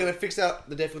back. Well, we're going to fix out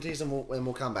the difficulties and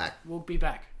we'll come back. We'll be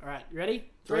back. All right, ready?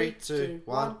 3, 2,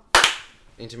 1.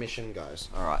 Intermission goes.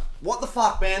 All right. What the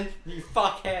fuck, Ben? You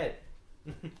fuckhead.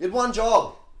 You did one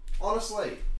job.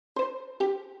 Honestly.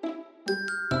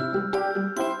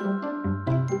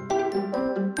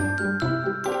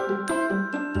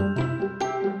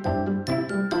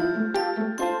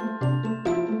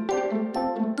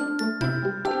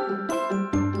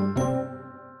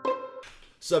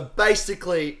 So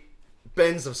basically,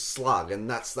 Ben's a slug, and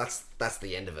that's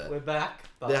the end of it. We're back.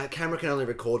 The camera can only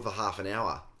record for half an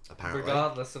hour, apparently.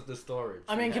 Regardless of the storage.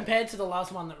 I mean, compared to the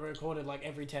last one that we recorded like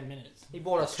every 10 minutes. He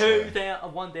bought a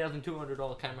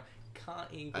 $1,200 camera. Can't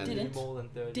even do more than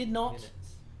 30 Did not. minutes.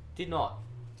 Did not.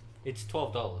 It's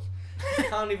 $12.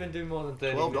 Can't even do more than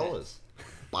 30 $12. minutes.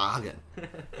 Bargain.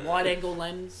 Wide angle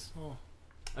lens. Oh.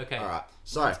 Okay. All right.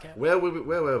 So where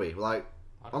were we? Like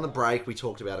on the break, we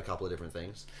talked about a couple of different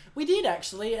things. We did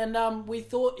actually, and we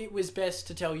thought it was best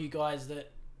to tell you guys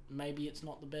that maybe it's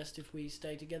not the best if we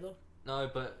stay together. No,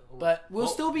 but we'll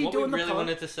still be doing the What we really pod.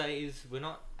 wanted to say is we're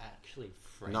not actually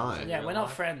friends. No. in Yeah, real we're not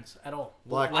life. friends at all.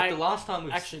 Like the last time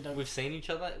actually don't. we've seen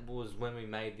each other was when we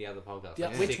made the other podcast. Yeah,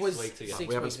 like which 6 was weeks ago. 6 We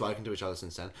haven't weeks ago. spoken to each other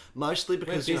since then. Mostly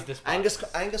because We're you know, business Angus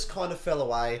partners. kind of fell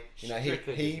away. You know,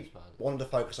 Strictly he business partners. wanted to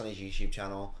focus on his YouTube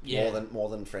channel Yeah. more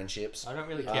than friendships. I don't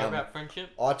really care about friendship.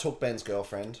 I took Ben's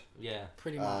girlfriend. Yeah.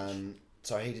 Pretty much.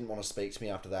 So he didn't want to speak to me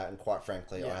after that, and quite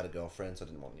frankly, Yeah. I had a girlfriend, so I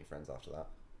didn't want any friends after that.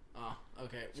 Oh,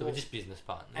 okay. So we're just business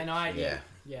partners. And yeah.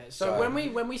 So, So-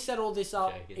 when we set all this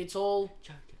up, Joking. it's all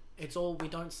Joking. we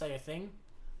don't say a thing.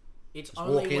 It's Just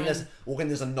only walk in, when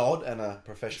there's a nod and a it's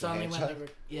professional only when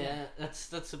handshake. Yeah,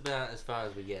 that's about as far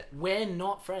as we get. we're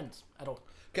not friends at all.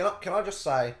 Can I just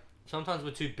say, Sometimes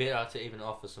we're too bitter to even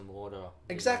offer some water.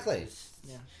 Exactly.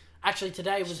 Yeah. Actually,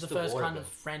 today was Just the the first water kind bill. of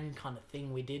friend kind of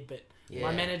thing we did, but Yeah.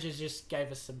 my manager just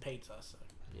gave us some pizza. So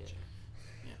Yeah.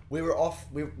 we were off.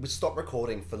 We stopped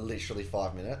recording for literally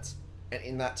 5 minutes, and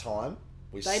in that time,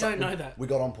 They don't know that. we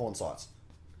got on porn sites.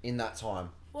 In that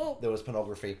time, well, there was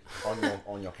pornography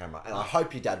on your camera, and I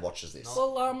hope your dad watches this.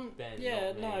 Ben,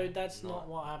 yeah, not me. no, that's Not not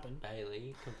what happened.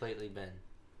 Bailey, completely Ben.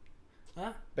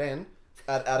 Huh? Ben,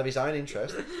 out of his own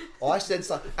interest, I said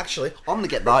something. Actually, I'm gonna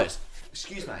get those.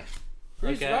 Excuse me.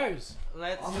 Who's Okay. Rose?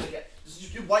 Let's I'm gonna get.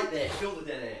 Just you wait there. Fill the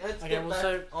dead air. let's Okay, get well, back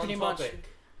so on pretty much- topic.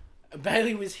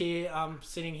 Bailey was here,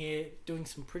 sitting here doing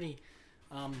some pretty,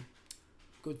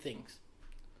 good things.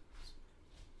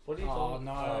 What are you Oh talking?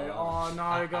 no! Oh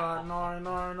no! God! No!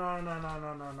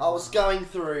 I was going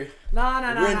through. No!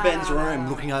 We're in Ben's no, room no.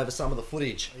 looking over some of the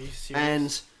footage, Are you serious?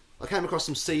 and I came across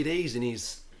some CDs in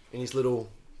his little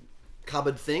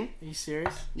cupboard thing. Are you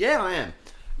serious? Yeah, I am.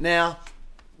 Now,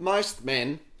 most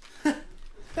men, they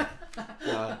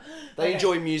Okay,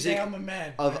 enjoy music Yeah, I'm a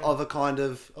man. of a kind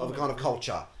of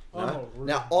culture. You know? Oh,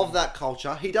 Now, of that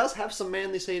culture, he does have some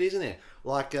manly CDs in there,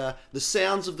 like the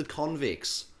Sounds of the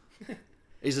Convicts.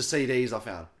 Is the CDs I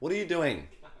found. What are you doing?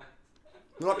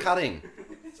 We're not cutting.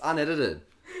 It's unedited.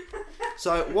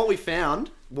 So what we found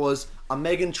was a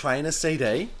Meghan Trainor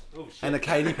CD Oh, shit. and a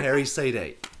Katy Perry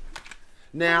CD.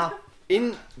 Now,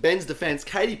 in Ben's defense,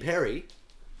 Katy Perry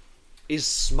is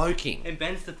smoking. In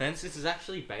Ben's defense, this is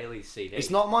actually Bailey's CD. It's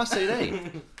not my CD.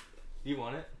 You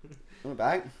want it? Want it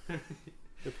back?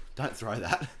 Don't throw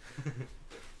that.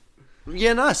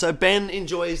 Yeah, no, so Ben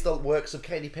enjoys the works of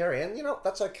Katy Perry, and you know,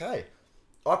 that's okay.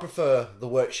 I prefer the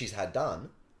work she's had done.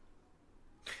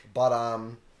 But,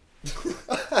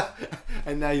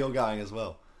 and now you're going as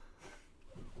well.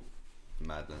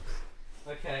 Madness.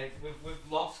 Okay, we've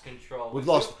lost control. We've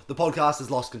lost, the podcast has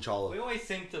lost control of We it. always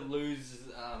seem to lose.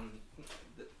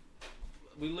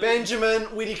 We lose Benjamin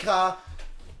Whittaker.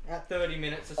 at 30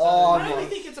 minutes or so. Oh, I only no.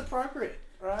 think it's appropriate,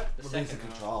 right? The We're losing second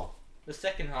half. control. The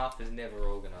second half is never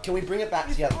organised. Can we bring it back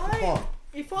together? Come on.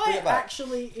 If Bring I it back.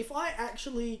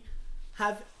 actually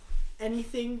have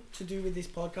anything to do with this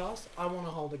podcast, I want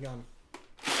to hold a gun.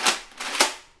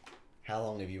 How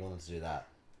long have you wanted to do that?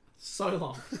 So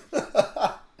long.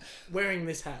 Wearing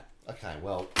this hat. Okay,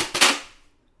 well.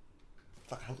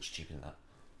 Fuck, I look stupid in that.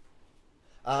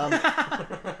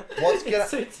 It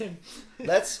suits him.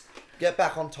 Let's get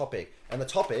back on topic. And the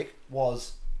topic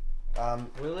was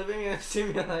We're living in a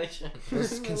simulation.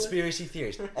 conspiracy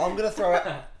theories. I'm going to throw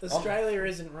out... Australia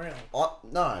isn't real.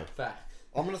 No. Fact.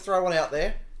 I'm going to throw one out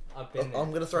there. I've I'm been there.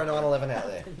 going to throw 9/11 out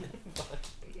there.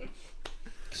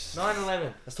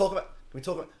 9/11. Let's talk about... we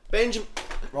talk about Benjamin?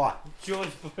 Right, George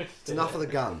Bush. it's enough of the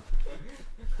gun.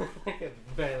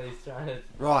 Barely started.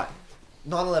 Right,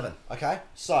 9/11. Okay,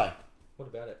 so What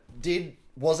about it?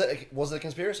 was it a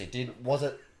conspiracy?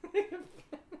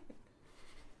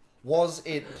 Was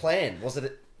it planned?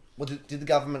 Did the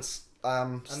government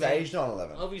stage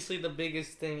 9/11? Obviously, the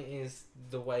biggest thing is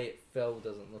the way it fell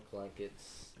doesn't look like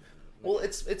it's. Well,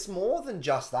 it's more than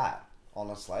just that.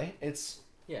 Honestly, it's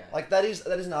Yeah. like that is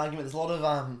an argument. There's a lot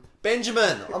of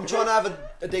Benjamin. I'm trying to have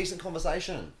a decent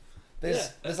conversation.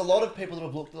 There's a lot of people that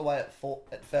have looked at the way it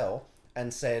fell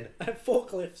and said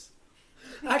Forklifts.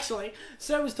 Actually,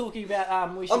 Sir was talking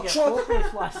about we should I'm get trying-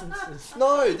 forklift licenses.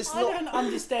 no. This is I not. don't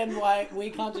understand why we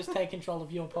can't just take control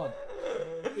of your pod.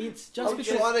 It's just I'm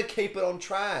because trying to keep it on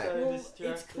track. well, it's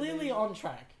distracted. clearly on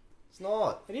track. It's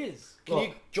not. It is. Can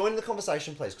you join the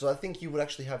conversation, please? Because I think you would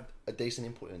actually have a decent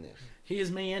input in this. Here's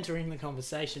me entering the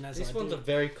conversation as This I one's do. a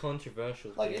very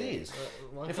controversial. Like, thing. it is.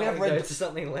 Why If can't we have we go red- to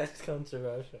something less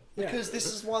controversial? Yeah. Because this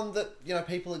is one that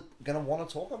people are going to want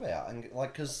to talk about, and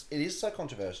because it is so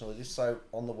controversial, it is so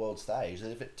on the world stage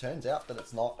that if it turns out that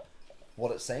it's not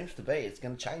what it seems to be, it's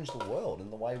going to change the world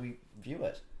and the way we view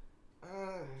it.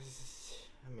 I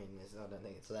mean, I don't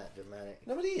think it's that dramatic.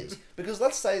 No, it is because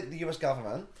let's say the U.S.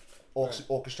 government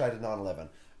orchestrated 9/11.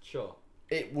 Sure.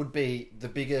 It would be the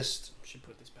biggest Should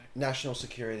put this back. national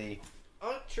security,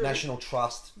 Oh, true. national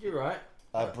trust You're right.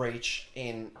 breach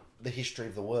in the history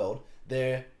of the world.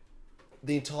 The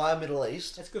entire Middle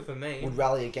East That's good for me. would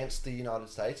rally against the United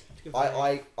States. It's good for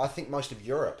me. I think most of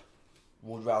Europe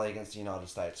would rally against the United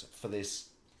States for this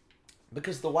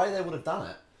because the way they would have done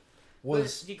it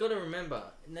was But you got to remember,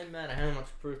 no matter how much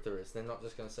proof there is, they're not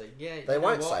just going to say, "Yeah." They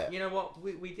won't what? say it. You know what?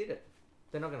 We did it.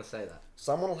 They're not going to say that.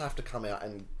 someone will have to come out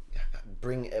and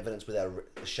bring evidence without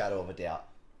a shadow of a doubt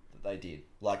that they did.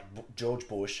 Like George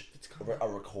Bush, a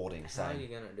recording How are you saying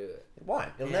going to do it? it won't.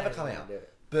 It'll How never are you come gonna out. do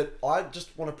it? But I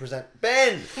just want to present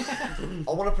Ben. I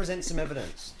want to present some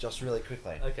evidence just really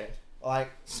quickly. Okay. Like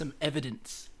Some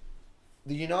evidence.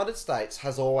 the United States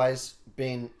has always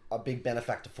been a big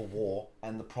benefactor for war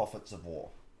and the profits of war.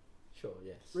 Sure.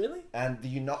 Yes. Really? And the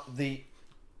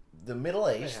Middle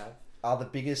They East have. are the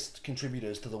biggest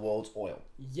contributors to the world's oil.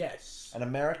 Yes. And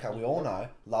America, we all know,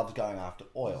 loves going after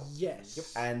oil.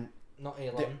 Yes. And Not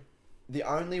Elon. the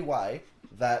only way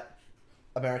that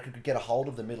America could get a hold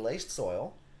of the Middle East's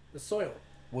oil The soil.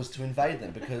 was to invade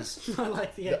them because I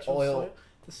like the The actual oil- soil.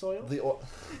 The soil.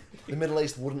 the Middle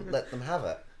East wouldn't let them have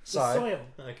it. So The soil.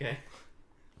 Okay.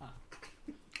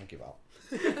 I give up.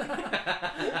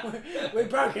 We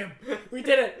broke him. We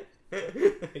did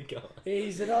it. God.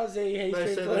 He's an Aussie. He's No,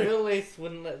 true so the blue. Middle East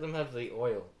wouldn't let them have the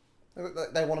oil.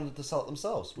 They wanted to sell it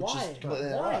themselves, which Why? is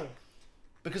completely Why? right.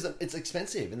 Because it's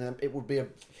expensive, and then it would be a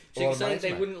So lot you're of money saying to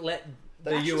they make. wouldn't let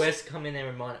They the actually- US come in there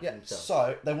and mine it for Yeah, themselves?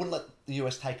 so they wouldn't let the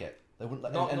US take it. They wouldn't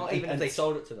let Not even if they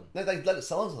sold it to them. No, they let it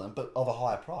sell to them, but of a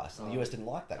higher price. And Oh, the US didn't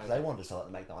like that because okay. they wanted to sell it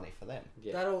and make the money for them.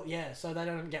 Yeah. That'll so they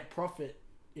don't get profit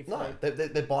if No, they.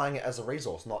 they're buying it as a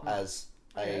resource, not Oh. as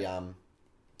Okay. a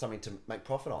something to make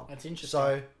profit on. That's interesting.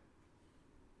 So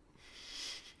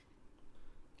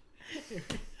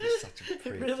you're such a It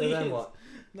prick. really So then is. what?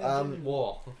 No, Um, genuinely.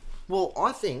 War. Well,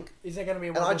 I think, Is there going to be a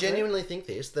and World I War III? genuinely think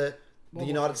this, that the World War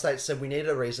United III. States said we needed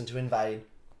a reason to invade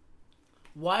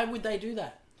Why would they do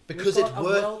that? because We've it's got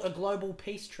worth a global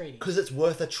peace treaty. because it's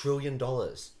worth $1 trillion.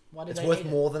 Why did It's they worth need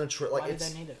more than a trillion. it? Like Why did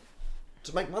it's they need it?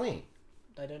 to make money.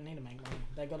 They don't need to make money.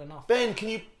 They got enough. Ben, can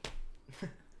you?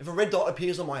 If a red dot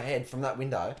appears on my head from that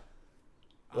window,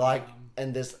 like,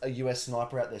 and there's a US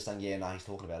sniper out there saying, "Yeah, no, he's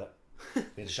talking about it.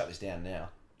 We need to shut this down now."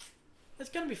 It's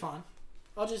going to be fine.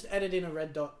 I'll just edit in a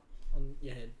red dot on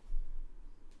your head.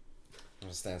 I'm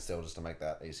gonna stand still just to make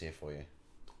that easier for you.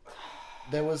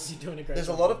 There was, You're doing a great there's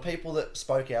a job. lot of people that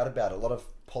spoke out about it. A lot of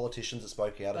politicians that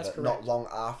spoke out That's about it. Not correct. long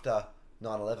after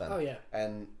 9/11. Oh, yeah.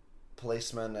 And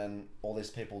policemen and all these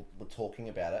people were talking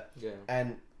about it. Yeah.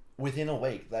 And within a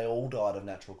week, they all died of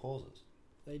natural causes.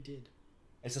 They did.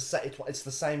 It's it's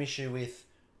the same issue with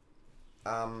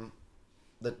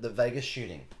the Vegas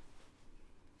shooting.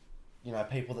 You know,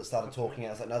 people that started talking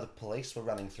out. It's like, no, the police were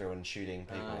running through and shooting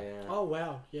people. Yeah. Oh,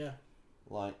 wow. Yeah.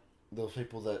 Like, there were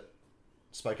people that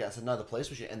spoke out and said, no, the police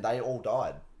were shooting, and they all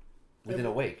died within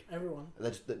a week. Everyone. They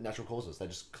just, the natural causes. They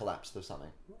just collapsed or something.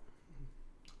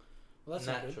 Well, that's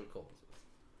not Natural good.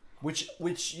 causes.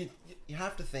 Which you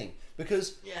have to think,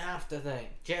 because You have to think.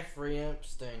 Jeffrey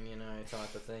Epstein,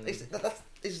 type of thing. that's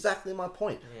exactly my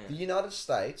point. Yeah. The United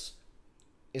States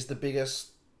is the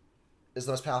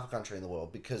most powerful country in the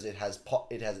world because it has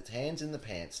its hands in the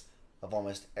pants of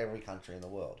almost every country in the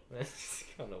world. That's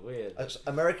kind of weird.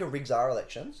 America rigs our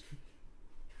elections.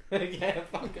 Yeah,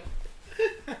 fuck it.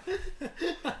 Do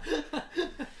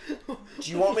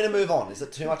you want me to move on? Is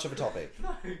it too much of a topic? No,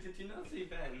 did you not see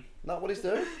Ben? No, what he's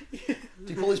doing? Did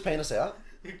he pull his penis out?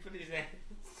 He put his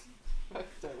hands.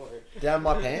 Don't worry. Down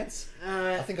my pants?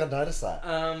 I think I noticed that.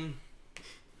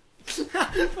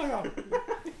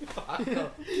 Fuck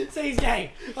off. See, he's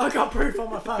gay. I got proof on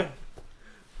my phone.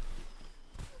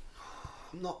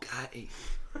 I'm not gay.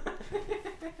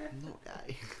 I'm not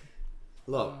gay.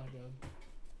 Look,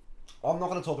 I'm not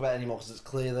going to talk about it anymore because it's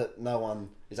clear that no one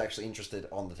is actually interested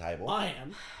on the table. I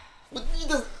am. But you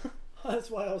just,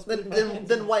 That's why I was putting my hands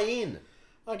then in. weigh in.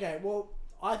 Okay, well,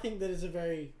 I think that is a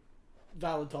very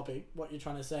valid topic, what you're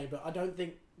trying to say, but I don't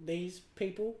think these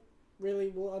people really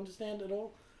will understand at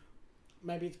all.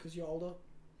 Maybe it's because you're older,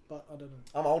 but I don't know.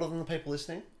 I'm older than the people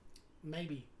listening.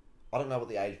 Maybe. I don't know what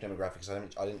the age demographic is.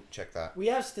 I didn't check that. We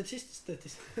have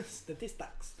statistics.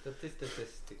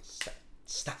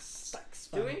 Stats.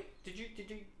 Do we? Did you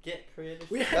get creative?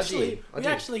 We I actually did.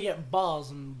 actually get bars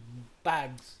and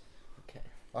bags. Okay.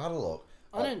 I had a look.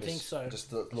 I don't think so. Just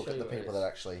to look Show at the you what it people is. that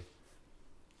actually.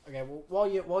 Okay, well,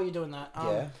 while you're doing that,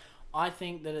 Yeah. I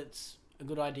think that it's a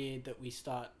good idea that we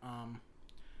start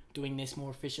doing this more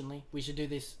efficiently. We should do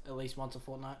this at least once a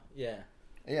fortnight. Yeah.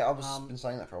 Yeah, I've been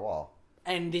saying that for a while.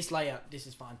 And this layout, this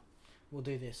is fine. We'll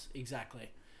do this exactly.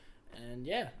 And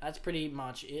yeah, that's pretty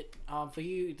much it. For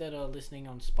you that are listening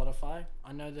on Spotify,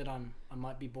 I know that I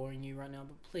might be boring you right now,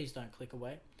 but please don't click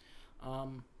away.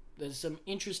 There's some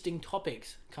interesting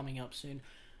topics coming up soon.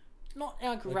 Not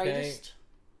our greatest,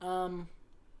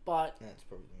 but That's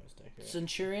probably the most accurate.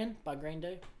 Centurion by Green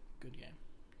Day, good game.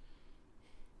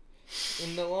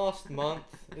 In the last month,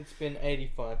 it's been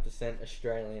 85%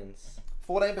 Australians.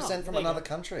 14% from there you another go.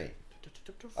 country.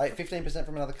 15%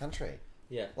 from another country.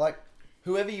 Yeah. Like,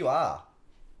 whoever you are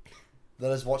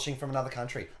that is watching from another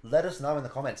country, let us know in the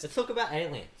comments. Let's talk about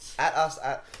aliens. At us,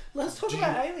 at... Let's talk Do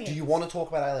about you, aliens. do you want to talk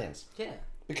about aliens? Yeah.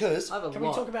 Because... I have a Can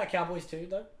lot. we talk about Cowboys too,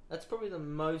 though? That's probably the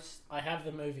most I have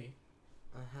the movie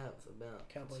I have about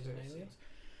Cowboys conspiracy. and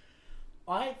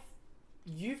Aliens.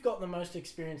 You've got the most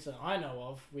experience that I know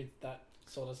of with that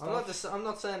sort of stuff. I'm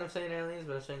not saying I've seen aliens,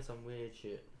 but I've seen some weird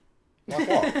shit. Like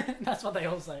what? That's what they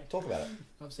all say. Talk about it.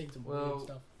 I've seen some Well, weird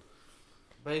stuff.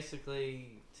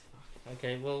 Basically,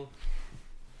 okay, well,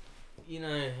 you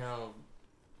know how.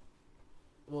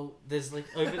 Well, there's like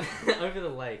over over the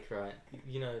lake, right?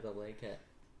 You know the lake at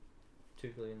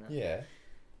Tuvalu and that. Yeah.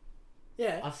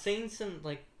 Yeah. I've seen some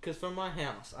like, cause from my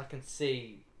house I can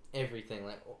see everything,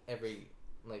 like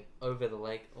like over the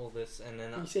lake, all this, and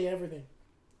then You see everything.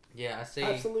 yeah, I see.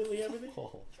 Absolutely everything.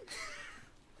 Oh,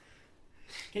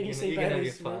 Can you You see can have your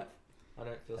Bailey's part. I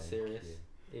don't feel thank serious,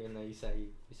 you. even though you say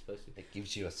you're supposed to. It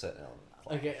gives you a certain element of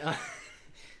class. Okay.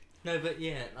 No, but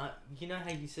yeah, you know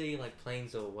how you see like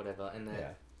planes or whatever, and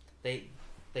Yeah.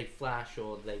 they flash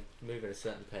or they move at a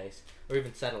certain pace, or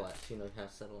even satellites. You know how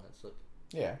satellites look.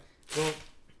 Yeah. Well,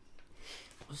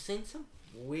 I've seen some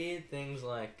weird things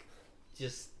like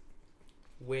just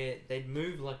where they'd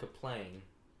move like a plane,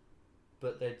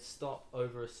 but they'd stop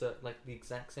over a certain like the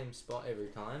exact same spot every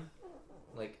time,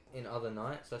 like in other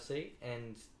nights I see,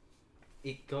 and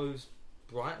it goes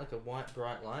bright like a white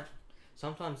bright light.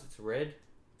 Sometimes it's red.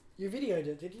 You videoed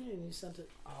it, didn't you? And you sent it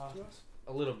to us?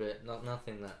 A little bit,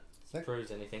 nothing that Sick. proves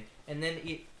anything, and then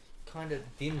it kind of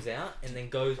dims out and then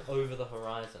goes over the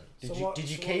horizon. Did So you what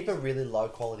keep a is- really low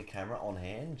quality camera on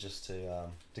hand just to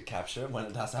capture it when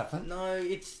it does happen? No,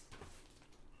 it's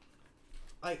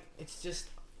just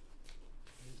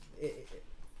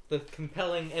the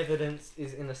compelling evidence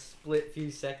is in a split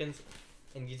few seconds,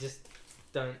 and you just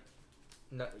don't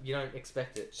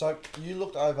expect it. So you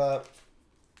looked over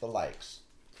the lakes.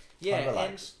 Yeah, Tiger and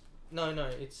Lakes. no,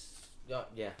 it's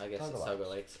yeah, I guess Tiger it's Tiger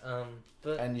Lakes.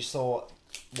 But And you saw,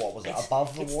 what was it, it's-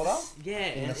 above the it's water? yeah,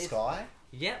 In and the sky?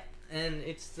 Yep, and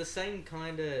it's the same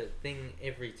kind of thing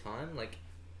every time. Like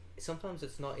sometimes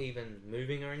it's not even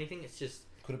moving or anything. It's just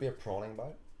Could it be a prawning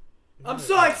boat? I'm no,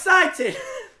 so excited!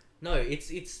 No,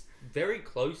 it's very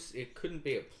close. It couldn't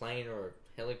be a plane or a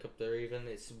helicopter even.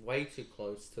 It's way too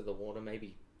close to the water,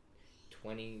 maybe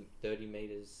 20, 30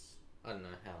 meters. I don't know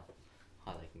how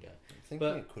high they can go. I'm thinking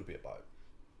But- it could be a boat.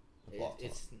 With lights on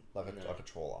It's it. Like a, no. like a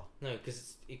trawler. No,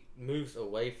 because it moves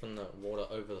away from the water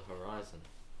over the horizon.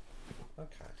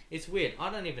 Okay. It's weird. I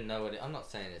don't even know what I'm not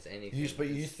saying it's anything. But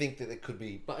you think that it could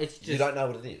be... But it's just You don't know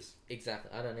what it is.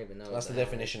 exactly. I don't even know. That's what the hell it is.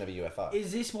 definition of a UFO.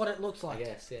 Is this what it looks I like?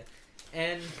 guess, yeah.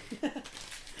 And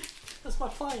That's my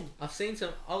plane. I've seen some.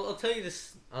 I'll tell you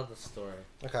this other story.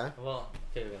 Okay. Well,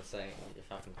 people are gonna say you're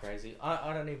fucking crazy.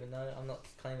 I don't even know. I'm not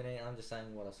claiming it. I'm just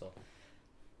saying what I saw.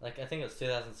 Like I think it was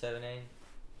 2017.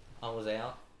 I was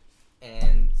out,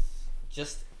 and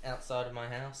just outside of my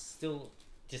house, still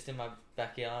just in my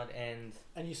backyard, and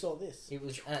And you saw this. it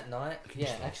was at night.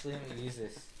 Yeah, actually, let me use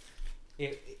this.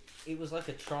 It was like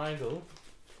a triangle,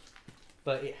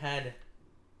 but it had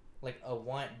like a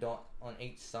white dot on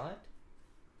each side,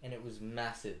 and it was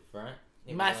massive, right?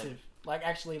 It was Massive. Like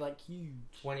actually like huge.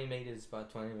 20 meters by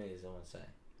 20 meters, I want to say.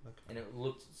 Okay. And it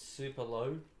looked super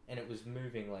low, and it was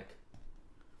moving like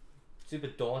super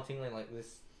dauntingly, like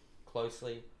this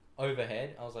closely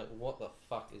overhead. I was like, what the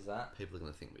fuck is that? People are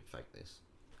going to think we fake this.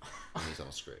 And he's on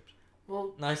a script.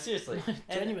 Well, No, seriously. And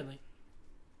genuinely.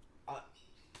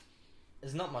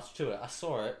 there's not much to it. I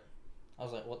saw it. I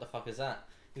was like, what the fuck is that?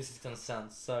 This is going to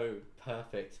sound so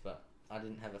perfect, but I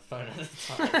didn't have a phone at the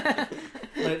time.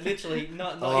 Like, literally,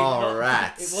 not Oh, even,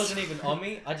 rats. It wasn't even on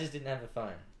me. I just didn't have a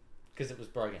phone because it was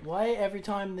broken. Why every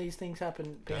time these things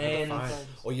happen, people Don't have And- a phone. phones?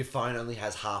 Or your phone only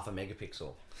has half a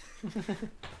megapixel.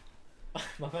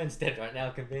 My phone's dead right now,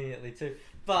 conveniently too.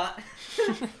 But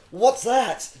What's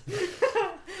that?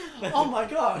 Oh my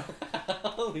god!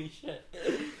 holy shit!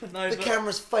 No, The but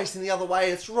camera's facing the other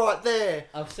way. It's right there.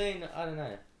 I've seen. I don't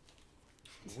know.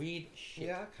 Weird shit.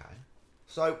 Yeah, okay.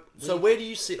 So where do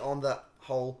you sit on the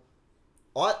whole...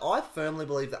 I firmly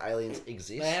believe that aliens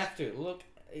exist. They have to look.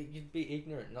 You'd be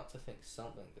ignorant not to think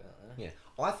something out there. Yeah.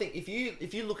 I think if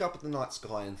you look up at the night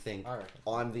sky and think, I reckon.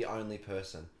 I'm the only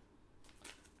person,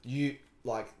 you,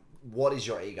 like, what is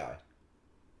your ego?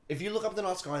 If you look up at the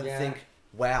night sky and Yeah. think,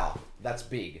 wow, that's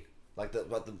big. Like,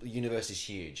 the universe is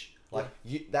huge. Like,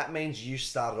 that means you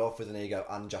started off with an ego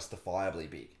unjustifiably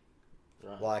big.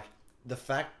 Right. Like,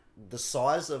 the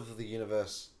size of the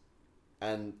universe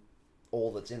and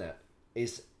all that's in it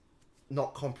is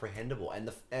not comprehensible,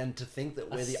 and to think that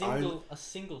we're a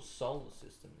single solar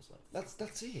system is like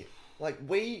that's it. Like,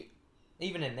 we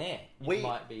even in there, you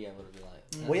might be able to be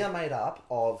like we are made up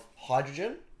of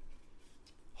hydrogen,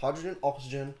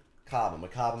 oxygen, carbon. We're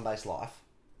carbon-based life.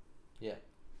 Yeah.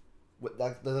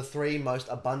 Like, they're the three most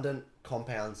abundant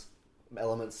compounds,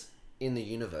 elements in the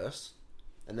universe,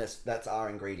 and that's our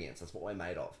ingredients. That's what we're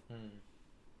made of.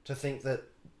 To think that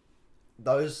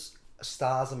those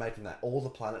stars are made from that, all the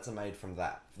planets are made from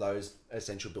that, those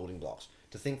essential building blocks.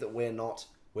 To think that we're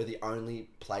the only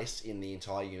place in the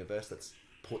entire universe that's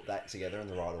put that together in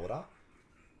the right order,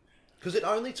 because it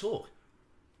only took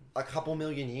a couple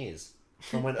million years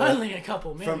from when Only a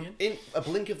couple from million. in a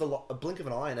blink of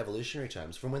an eye in evolutionary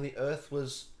terms, from when the Earth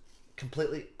was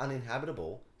completely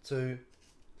uninhabitable to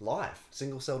life,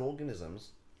 single-celled organisms.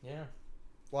 Yeah.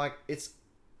 Like, it's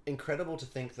incredible to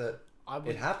think that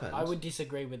it happened. I would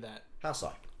disagree with that. How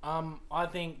so? I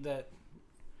think that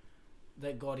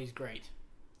God is great,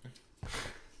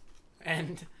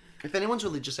 and If anyone's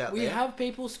religious out we there, have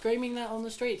people screaming that on the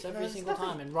streets every it's single nothing-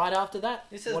 time, and right after that,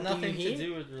 This has what do you nothing hear? to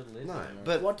do with religion. no, or-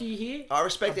 but What do you hear? I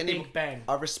respect A big bang.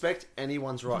 I respect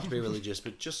anyone's right to be religious,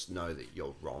 but just know that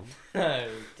you're wrong. no,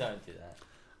 don't do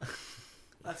that.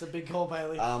 That's a big call,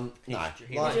 Bailey. No, He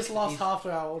we like, just lost he's- half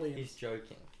of our audience. He's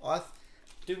joking. I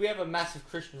Dude, we have a massive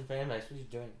Christian fan base. What are you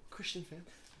doing? Christian fan,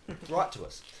 write to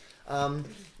us.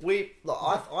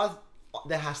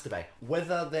 There has to be,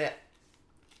 whether they're.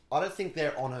 I don't think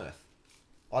they're on Earth.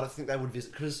 I don't think they would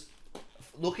visit, because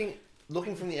looking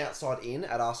from the outside in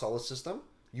at our solar system,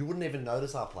 you wouldn't even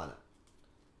notice our planet.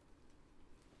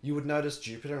 You would notice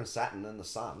Jupiter and Saturn and the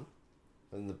Sun,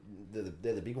 and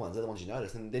they're the big ones. They're the ones you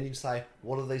notice, and then you'd say,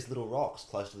 what are these little rocks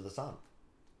close to the Sun?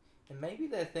 And maybe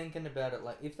they're thinking about it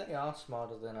like, if they are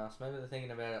smarter than us, maybe they're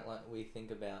thinking about it like we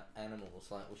think about animals.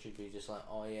 Like, we should be just like,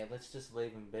 oh yeah, let's just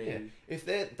leave them be. Yeah. If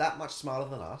they're that much smarter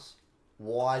than us,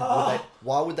 why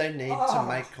would they need to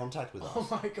make contact with us? Oh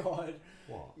my god!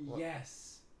 What?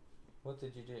 Yes. What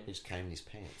did you do? He just came in his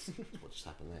pants. That's what just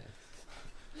happened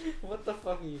there. What the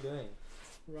fuck are you doing?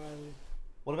 Riley.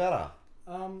 What about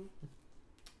her?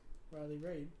 Riley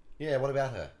Reid. Yeah, what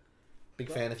about her? Big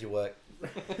What? fan of your work.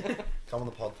 Come on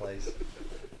the pod, please.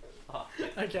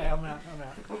 Okay, I'm out.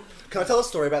 Can I tell a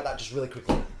story about that just really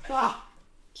quickly? Ah!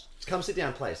 Just come sit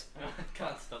down, please. I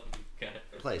can't stop you. Go.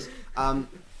 Please. How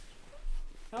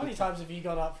many times have you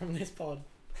got up from this pod?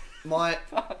 My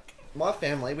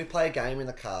family, we play a game in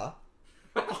the car.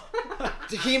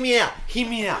 Hear me out.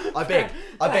 I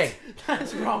beg.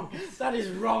 That's wrong. That is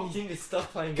wrong. You need to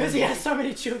stop playing Because games. he has so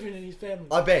many children in his family.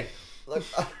 I beg. Look,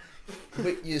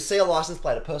 you see a license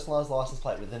plate, a personalised license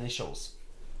plate with initials.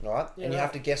 Alright? Yeah, and you right.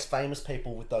 have to guess famous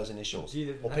people with those initials. You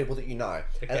didn't Or know. people that you know.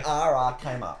 Okay. And RR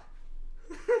came up.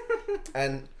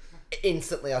 And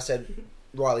instantly I said,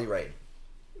 Riley Reid.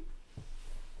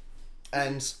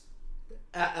 And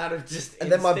Out of just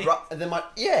then my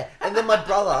instinct.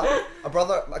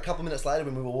 brother, a couple minutes later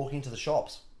when we were walking to the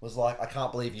shops, was like, I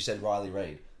can't believe you said Riley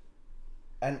Reid.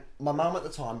 And my mum at the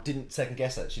time didn't second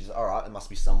guess it. She's all right, it must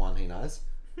be someone he knows.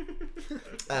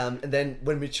 And then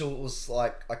when Mitchell was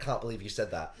like, I can't believe you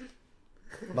said that,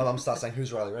 my mum starts saying,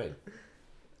 who's Riley Reid?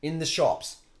 In the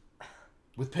shops.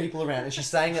 With people around, and she's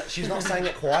saying it. She's not saying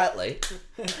it quietly.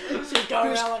 She's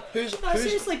going around like, who's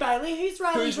seriously, Bailey, who's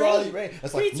Riley Reid? Who's Riley Reid?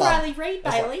 It's like, who's Mum. Riley Reid,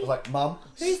 Bailey? I was like, Mum,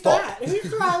 who's stop. that?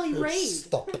 Who's Riley Reid?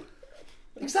 Stop.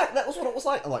 Exactly, that was what it was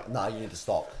like. I'm like, nah, you need to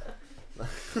stop.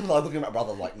 I'm like looking at my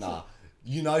brother, like, nah,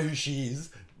 you know who she is.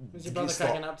 Was your brother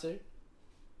cracking up too?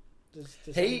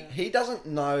 He doesn't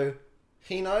know.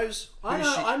 He knows.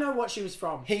 I know what she was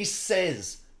from. He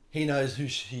says he knows who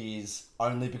she is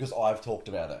only because I've talked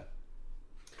about her.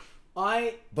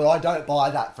 But I don't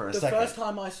buy that for a second. The first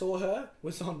time I saw her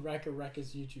was on Raka Raka's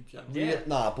YouTube channel. Yeah.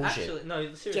 Nah, bullshit. Actually,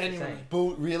 no, seriously.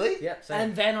 Genuinely. Really? Yep, same.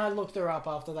 And then I looked her up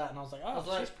after that, and I was like, oh,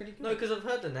 she's pretty good. No, because I've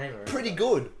heard the name already. Pretty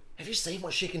good. Have you seen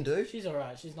what she can do? She's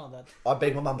alright. She's not that. I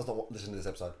beg my mum does not listen to this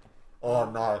episode. Oh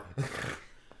no.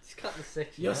 She's cut the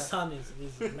section. Your son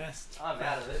is messed. I'm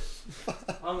out of this.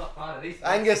 I'm not part of this mess.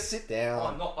 Angus, sit down.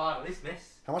 I'm not part of this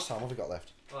mess. How much time have we got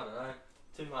left? I don't know.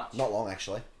 Too much. Not long,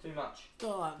 actually. Too much.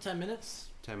 Oh, like 10 minutes.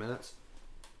 10 minutes.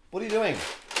 What are you doing?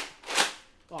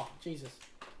 Oh, Jesus.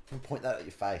 Can you point that at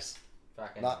your face?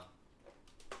 Fucking Nah.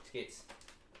 skits.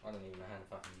 I don't even know how to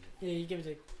fucking use Yeah, you give it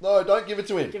to No, don't give it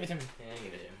to him. Give it to me. it. Yeah,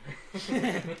 give it to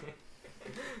him.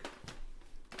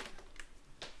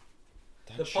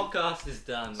 The podcast is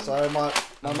done. So my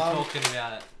I'm mum talking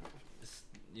about,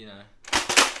 you know.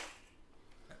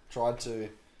 tried to,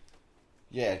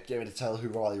 get me to tell who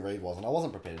Riley Reid was, and I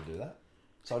wasn't prepared to do that.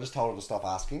 So I just told her to stop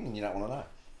asking, and you don't want to know.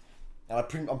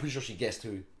 And I'm pretty sure she guessed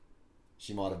who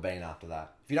she might have been after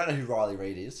that. If you don't know who Riley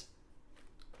Reid is,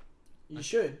 You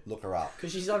should. look her up.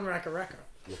 Because she's on Raka Raka.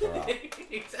 Look her up.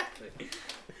 Exactly.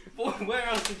 Boy, where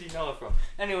else did you know it from?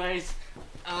 Anyways,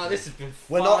 this has been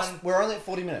We're fun. We're only at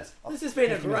 40 minutes. This has been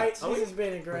 50 a great. minutes. This has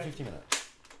been a We're great. 50 minutes.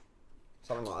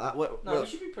 Something like that. No, we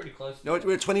should be pretty close. No,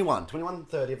 we're at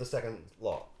 21:30 of the second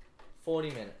lot. 40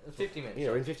 minutes. 50 minutes. Yeah,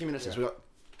 we're in 50 minutes. Yeah. So we've got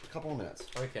a couple of minutes.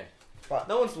 Okay. Right.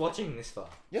 No one's watching this far.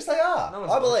 Yes, they are. No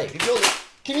one's I believe. If you're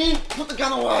can you put the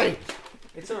gun away?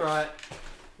 It's alright.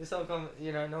 This whole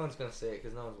no one's gonna see it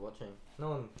because no one's watching. No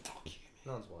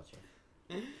one's watching.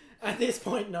 At this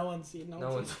point, no one's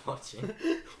watching.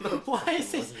 Why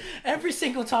is this? Every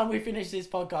single time we finish this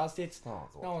podcast, it's Oh,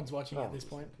 no one's watching at this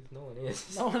point. No one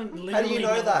is. No one literally. How do you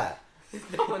know that?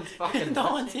 No one's fucking.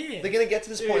 No one's here. They're gonna get to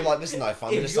this point like this is no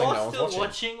fun. They're If just you're saying no one's still watching.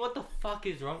 watching, what the fuck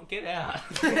is wrong? Get out.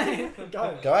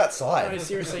 Go. Go outside. No,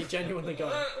 seriously, genuinely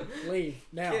go. Leave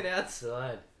now. Get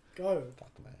outside. Go. Fuck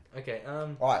me. Okay.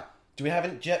 All right. Do we have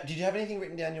any? Did you have anything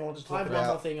written down you wanted to I talk have one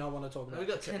more about? thing I want to talk about. We've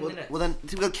got 10 minutes. Well, then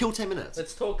we've got to kill 10 minutes.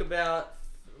 Let's talk about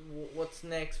what's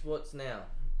next. What's now?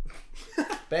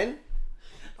 Ben?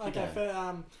 Okay,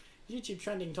 for YouTube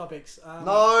trending topics.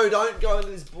 No, don't go into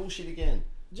this bullshit again.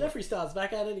 Jeffree Star's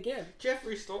back at it again.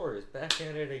 Jeffree Star is back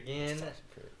at it again.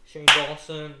 Shane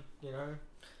Dawson, you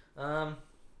know.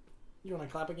 You want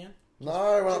to clap again? No,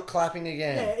 we're not clapping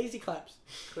again. Yeah, easy claps.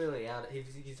 Clearly out.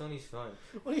 He's on his phone.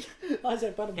 What do you?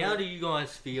 Isaac Butterboy. How do you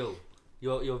guys feel?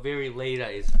 Your very leader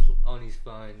is on his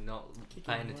phone, not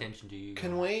paying attention to you.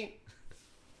 Can we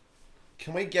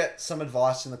get some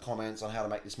advice in the comments on how to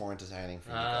make this more entertaining for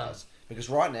you guys? Because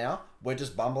right now we're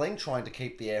just bumbling, trying to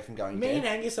keep the air from going Me dead. and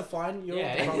Angus are fine. You're the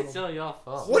Yeah, problem. it's all your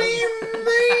fault. What do you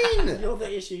mean? You're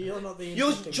the issue. You're not the. You're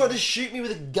interesting trying to one. shoot me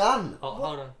with a gun. Oh,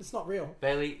 hold on, It's not real.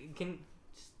 Bailey.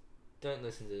 Just don't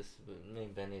listen to this. But me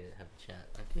and Ben need to have a chat.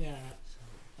 Okay. Yeah. So,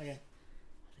 Okay.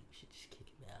 I think we should just kick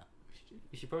him out.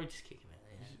 We should probably just kick him out.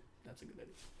 Yeah. That's a good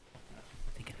idea. I'm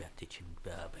thinking about ditching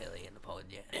Bailey in the pod.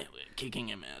 Yeah. We're kicking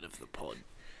him out of the pod.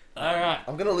 All right.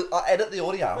 I'm gonna edit the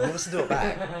audio. I'm gonna listen to it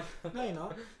back. No, you're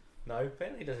not. No,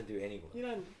 Bailey doesn't do any work. You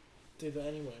don't do that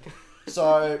anyway.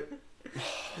 So,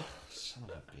 son of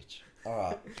a bitch. All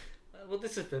right. Well,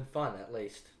 this has been fun, at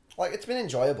least. Like it's been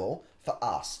enjoyable for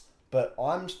us, but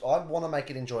I want to make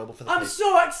it enjoyable for the I'm people.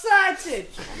 so excited.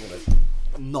 I'm gonna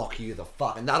knock you the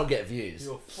fuck, and that'll get views.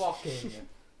 You're fucking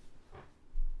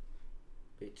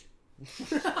bitch.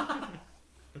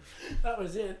 That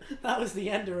was it. That was the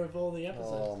ender of all the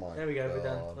episodes. Oh my. There we go. We're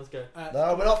done. God. Let's go.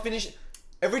 No, we're not finished.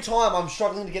 Every time I'm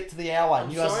struggling to get to the hour, and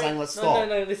I'm you guys are sorry? saying let's no, stop.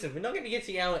 No, listen. We're not going to get to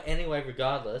the hour anyway,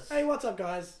 regardless. Hey, what's up,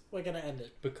 guys? We're gonna end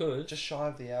it. Because Just shy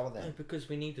of the hour no, then. because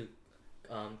we need to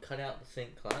cut out the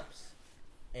sync claps,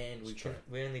 and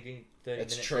we're only doing 30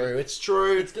 It's minutes. true. It's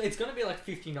true. It's going to be like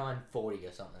 59:40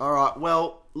 or something. All right.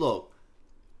 Well, look,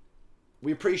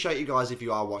 we appreciate you guys if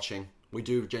you are watching. We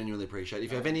do genuinely appreciate it.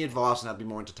 If you have any advice on how to be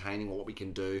more entertaining or what we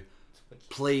can do,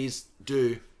 please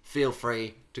do feel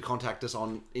free to contact us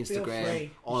on Instagram,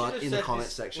 free. in the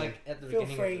comments section. Like, at the Feel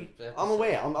beginning free. Of the episode. I'm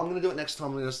aware. I'm going to do it next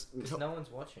time. Because no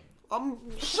one's watching.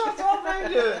 Shut up,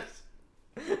 Angus!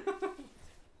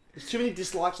 There's too many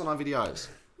dislikes on our videos.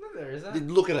 No, there isn't.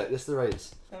 Look at it. Yes, there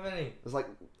is. How many? There's like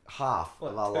half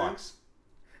of our 2? likes.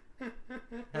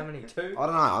 How many? 2? I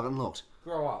don't know. I haven't looked.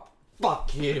 Grow up.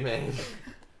 Fuck you, man.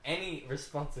 Any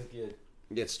response is good.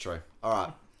 Yeah, it's true. All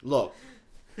right. Look.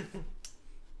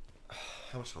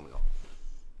 How much time we got?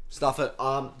 Stuff it.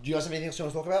 Do you guys have anything else you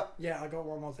want to talk about? Yeah, I got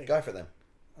one more thing. Go for it then.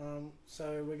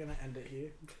 So we're gonna end it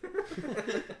here.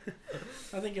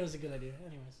 I think it was a good idea,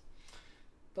 anyways.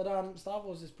 But Star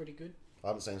Wars is pretty good. I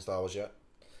haven't seen Star Wars yet.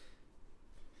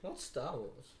 What's Star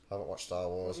Wars? I haven't watched Star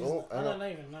Wars. I don't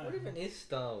even know. What even is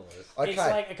Star Wars? Okay. It's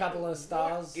like a couple of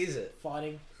stars. What is it?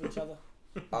 Fighting each other.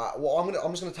 Well,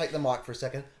 I'm just gonna take the mic for a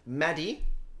second. Maddie,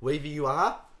 wherever you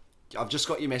are, I've just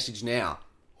got your message now.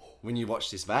 When you watch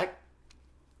this back,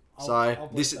 I'll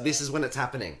this is when it's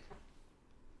happening.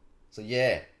 So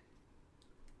yeah,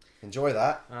 enjoy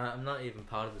that. I'm not even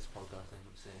part of this podcast. I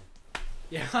can see.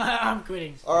 Yeah, I'm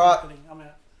quitting. All right. I'm quitting. I'm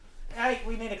out. Hey,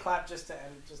 we need a clap just to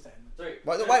end. Just to end. 3.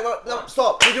 Wait, no,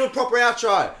 stop. We do a proper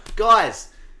outro, guys.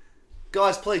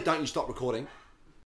 Please don't you stop recording.